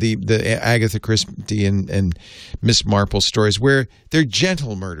 the Agatha Christie and Miss Marple stories, where they're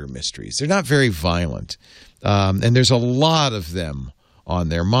gentle murder mysteries. They're not very violent, and there's a lot of them on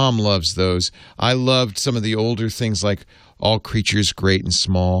there. Mom loves those. I loved some of the older things like All Creatures Great and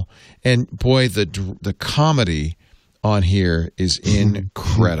Small. And boy, the comedy on here is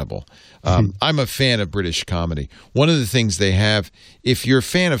incredible. I'm a fan of British comedy. One of the things they have, if you're a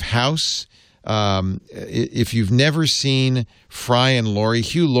fan of House, if you've never seen Fry and Laurie,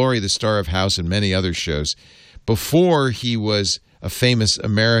 Hugh Laurie, the star of House and many other shows, before he was a famous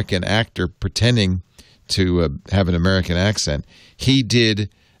American actor pretending to have an American accent, he did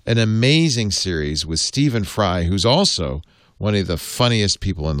an amazing series with Stephen Fry, who's also one of the funniest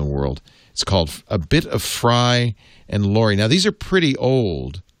people in the world. It's called A Bit of Fry and Laurie. Now, these are pretty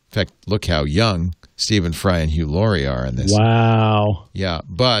old. In fact, look how young Stephen Fry and Hugh Laurie are in this. Wow. Yeah,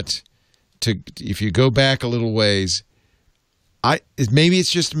 but if you go back a little ways, maybe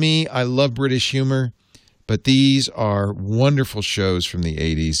it's just me. I love British humor, but these are wonderful shows from the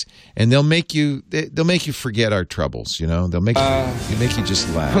 80s, and they'll make you forget our troubles. You know, they'll make you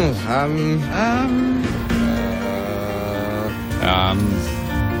just laugh.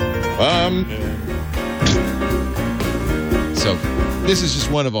 So this is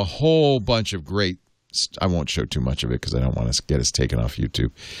just one of a whole bunch of great. I won't show too much of it because I don't want to get us taken off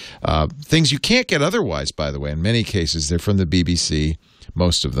YouTube. Things you can't get otherwise, by the way. In many cases, they're from the BBC,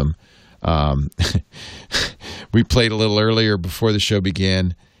 most of them. We played a little earlier before the show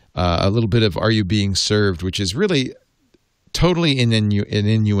began a little bit of Are You Being Served, which is really totally an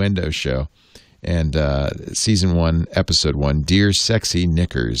innuendo show. And season 1, episode 1, Dear Sexy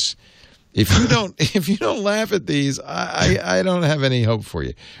Knickers. If you don't laugh at these, I don't have any hope for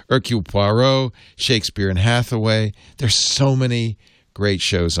you. Hercule Poirot, Shakespeare and Hathaway. There's so many great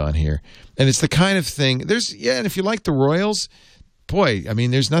shows on here, and it's the kind of thing. And if you like the Royals, boy, I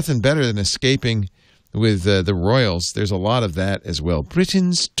mean, there's nothing better than escaping with the Royals. There's a lot of that as well.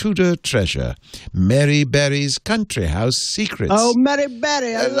 Britain's Tudor treasure, Mary Berry's country house secrets. Oh, Mary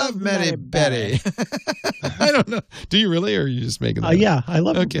Berry! I love Mary Berry. I don't know. Do you really, or are you just making that up? Yeah, I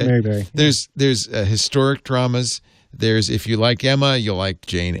love Mary Berry. There's historic dramas. There's, if you like Emma, you'll like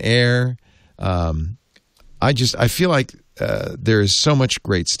Jane Eyre. I feel like there is so much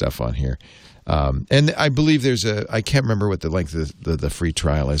great stuff on here. And I believe I can't remember what the length of the free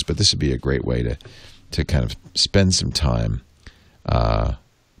trial is, but this would be a great way to kind of spend some time.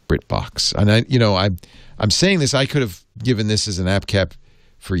 BritBox. And I'm saying this, I could have given this as an app cap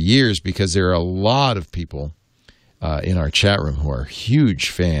for years because there are a lot of people in our chat room who are huge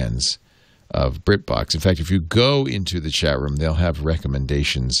fans of BritBox. In fact, if you go into the chat room, they'll have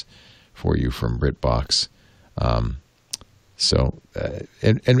recommendations for you from BritBox. And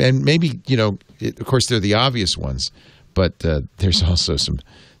maybe, of course, they're the obvious ones, but there's also some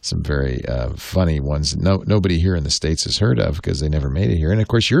very funny ones that nobody here in the States has heard of because they never made it here. And, of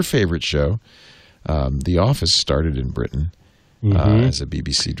course, your favorite show, The Office, started in Britain as a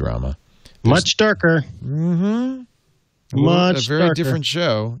BBC drama. Much darker. Mm-hmm. Much a very darker. different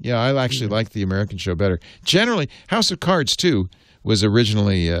show. Yeah, I actually like the American show better. Generally, House of Cards, too, was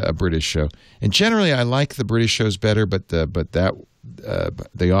originally a British show. And generally, I like the British shows better, but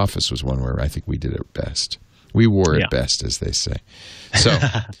The Office was one where I think we did it best. We wore it best, as they say. So,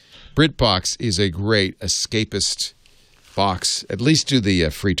 BritBox is a great escapist box. At least do the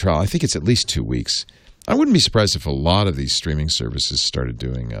free trial. I think it's at least 2 weeks. I wouldn't be surprised if a lot of these streaming services started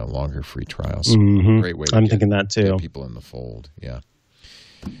doing longer free trials. Mm-hmm. Great way to I'm thinking that too. Get people in the fold. Yeah.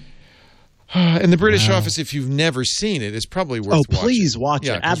 And the British Office, if you've never seen it, is probably worth watching. Oh, please watch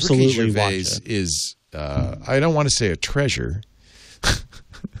it. Absolutely Ricky watch Gervais it. is, I don't want to say a treasure.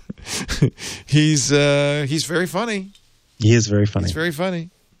 He's very funny. He is very funny. He's very funny.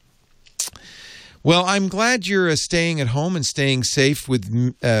 Well, I'm glad you're staying at home and staying safe with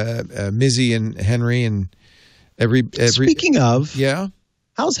Mizzy and Henry and every. Speaking of, yeah,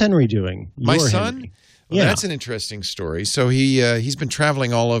 how's Henry doing? My Your son. Henry. Well, that's an interesting story. So he's been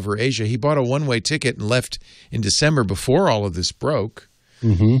traveling all over Asia. He bought a one-way ticket and left in December before all of this broke.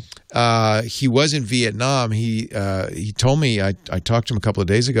 Mm-hmm. He was in Vietnam. He told me, I talked to him a couple of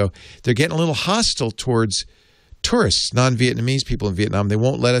days ago, they're getting a little hostile towards tourists, non-Vietnamese people in Vietnam. They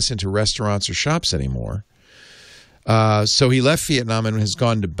won't let us into restaurants or shops anymore. So he left Vietnam and has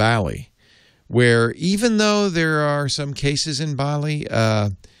gone to Bali, where even though there are some cases in Bali,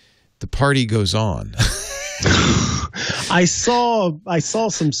 the party goes on. I saw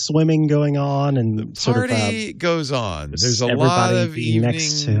some swimming going on, and the party goes on. There's a lot of evening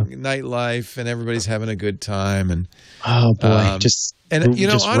nightlife, and everybody's having a good time. And oh boy, just honestly,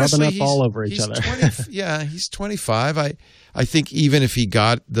 rubbing up all over each other. He's 25. I think even if he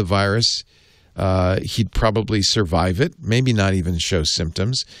got the virus, he'd probably survive it. Maybe not even show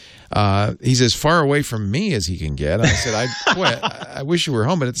symptoms. He's as far away from me as he can get. I said, I wish you were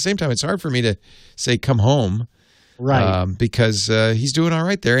home, but at the same time, it's hard for me to say come home. Right, because he's doing all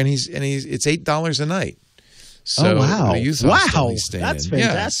right there, and it's $8 a night. So wow, he's staying that's in. fantastic.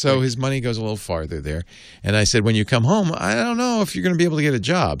 Yeah, so his money goes a little farther there. And I said, when you come home, I don't know if you're going to be able to get a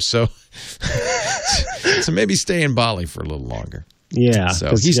job. So, so maybe stay in Bali for a little longer. Yeah, so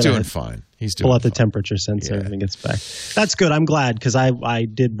he's doing fine. He's doing pull out the fine. Temperature sensor, everything gets back. That's good. I'm glad because I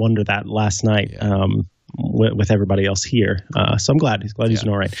did wonder that last night. With everybody else here. So I'm glad. He's doing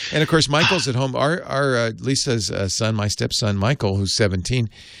all right. And, of course, Michael's at home. Our Lisa's son, my stepson, Michael, who's 17,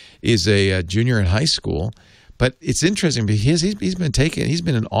 is a junior in high school. But it's interesting because he's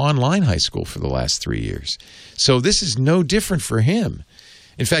been in online high school for the last 3 years. So this is no different for him.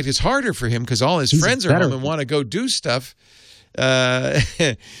 In fact, it's harder for him because all his friends are home and want to go do stuff.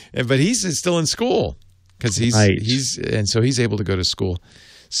 but he's still in school because he's able to go to school.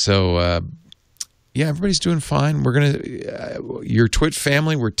 So yeah, everybody's doing fine. We're gonna your Twit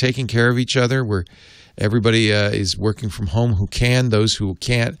family. We're taking care of each other. Everybody is working from home who can. Those who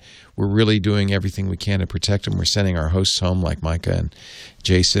can't, we're really doing everything we can to protect them. We're sending our hosts home, like Micah and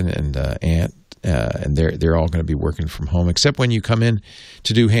Jason and Ant, and they're all going to be working from home. Except when you come in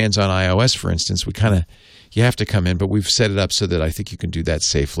to do hands on iOS, for instance, you have to come in, but we've set it up so that I think you can do that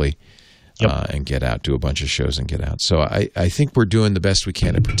safely. And get out, do a bunch of shows and get out. So I think we're doing the best we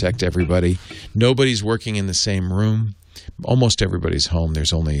can to protect everybody. Nobody's working in the same room. Almost everybody's home.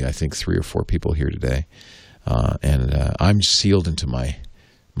 There's only, I think, 3 or 4 people here today. And I'm sealed into my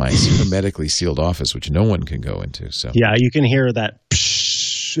hermetically sealed office, which no one can go into. So yeah, you can hear that.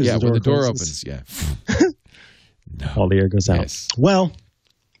 Psh, yeah, when the door opens. Yeah. No. All the air goes out. Yes. Well,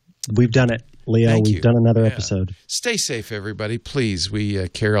 we've done it. Leo, Thank we've you. done another episode. Stay safe, everybody. Please, we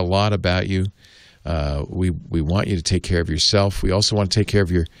care a lot about you. We want you to take care of yourself. We also want to take care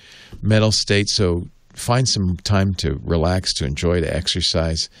of your mental state. So find some time to relax, to enjoy, to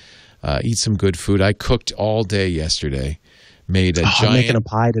exercise, eat some good food. I cooked all day yesterday. Made a giant. I'm making a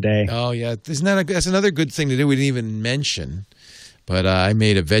pie today. Oh yeah, that's another good thing to do. We didn't even mention. But I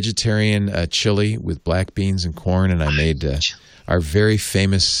made a vegetarian chili with black beans and corn, and I made our very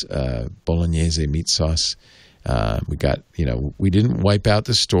famous bolognese meat sauce. We got, we didn't wipe out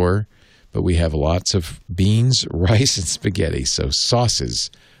the store, but we have lots of beans, rice, and spaghetti. So sauces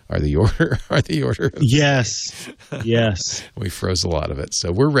are the order. Yes. We froze a lot of it,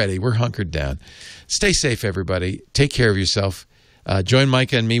 so we're ready. We're hunkered down. Stay safe, everybody. Take care of yourself. Join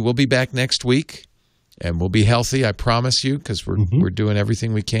Micah and me. We'll be back next week. And we'll be healthy, I promise you, because we're doing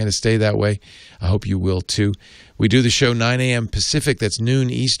everything we can to stay that way. I hope you will, too. We do the show 9 a.m. Pacific. That's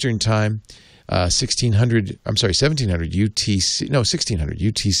noon Eastern Time, 1700 UTC. No, 1600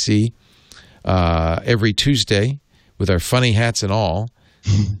 UTC every Tuesday with our funny hats and all.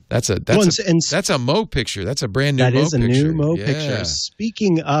 That's a Mo picture. That's a brand new Mo picture. That is a new Mo picture.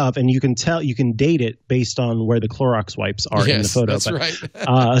 Speaking of, and you can date it based on where the Clorox wipes are in the photo. That's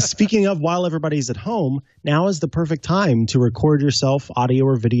right. Speaking of, while everybody's at home, now is the perfect time to record yourself audio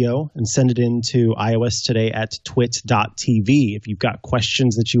or video and send it into iOS Today at twit.tv. If you've got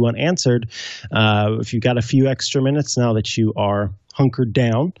questions that you want answered, if you've got a few extra minutes now that you are hunkered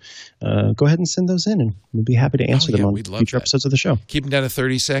down, go ahead and send those in, and we'll be happy to answer them on future episodes of the show. Keep them down to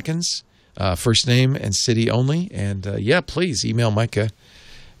 30 seconds, first name and city only. And please email Micah,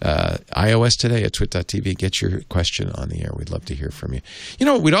 iOS Today at twit.tv. Get your question on the air. We'd love to hear from you.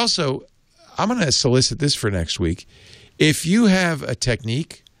 I'm going to solicit this for next week. If you have a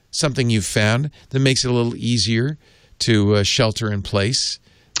technique, something you've found that makes it a little easier to shelter in place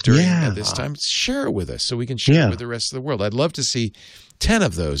during this time, share it with us so we can share it with the rest of the world. I'd love to see 10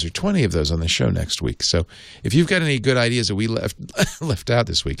 of those or 20 of those on the show next week. So if you've got any good ideas that we left out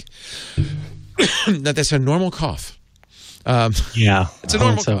this week, that's a normal cough. It's a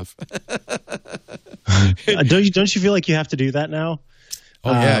normal cough. Don't you feel like you have to do that now?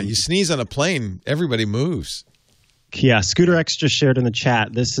 Oh, yeah. You sneeze on a plane, everybody moves. Yeah, Scooter X just shared in the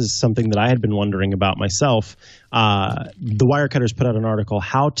chat. This is something that I had been wondering about myself. The Wirecutters put out an article,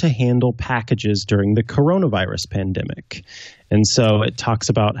 How to Handle Packages During the Coronavirus Pandemic. And so it talks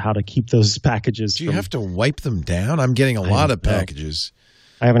about how to keep those packages. Do you have to wipe them down? I'm getting a lot of packages.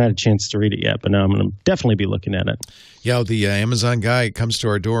 I haven't had a chance to read it yet, but now I'm going to definitely be looking at it. Yeah, the Amazon guy comes to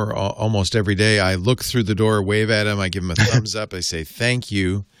our door almost every day. I look through the door, wave at him. I give him a thumbs up. I say, thank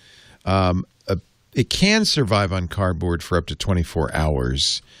you. It can survive on cardboard for up to 24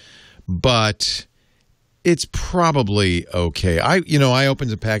 hours, but it's probably okay. I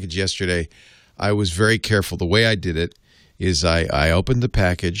opened a package yesterday. I was very careful. The way I did it is I opened the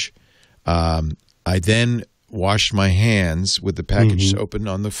package. I then washed my hands with the package open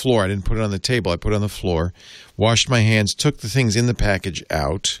on the floor. I didn't put it on the table. I put it on the floor, washed my hands, took the things in the package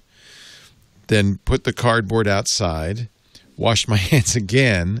out, then put the cardboard outside, washed my hands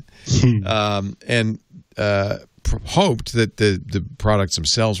again, and hoped that the products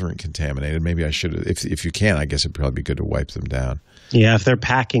themselves weren't contaminated. Maybe I should have, if you can, I guess it'd probably be good to wipe them down. Yeah, if they're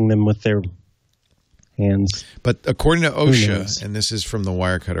packing them with their hands. But according to OSHA, and this is from the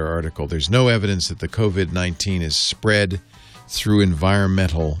Wirecutter article, there's no evidence that the COVID-19 is spread through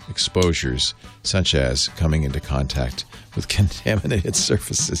environmental exposures, such as coming into contact with contaminated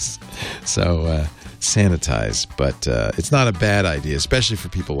surfaces. So sanitize. But it's not a bad idea, especially for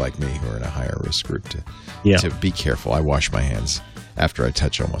people like me who are in a higher risk group, to be careful. I wash my hands after I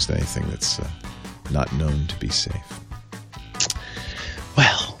touch almost anything that's not known to be safe.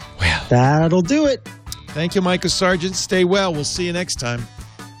 Well, that'll do it. Thank you, Micah Sargent. Stay well. We'll see you next time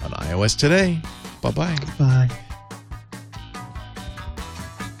on iOS Today. Bye-bye. Bye.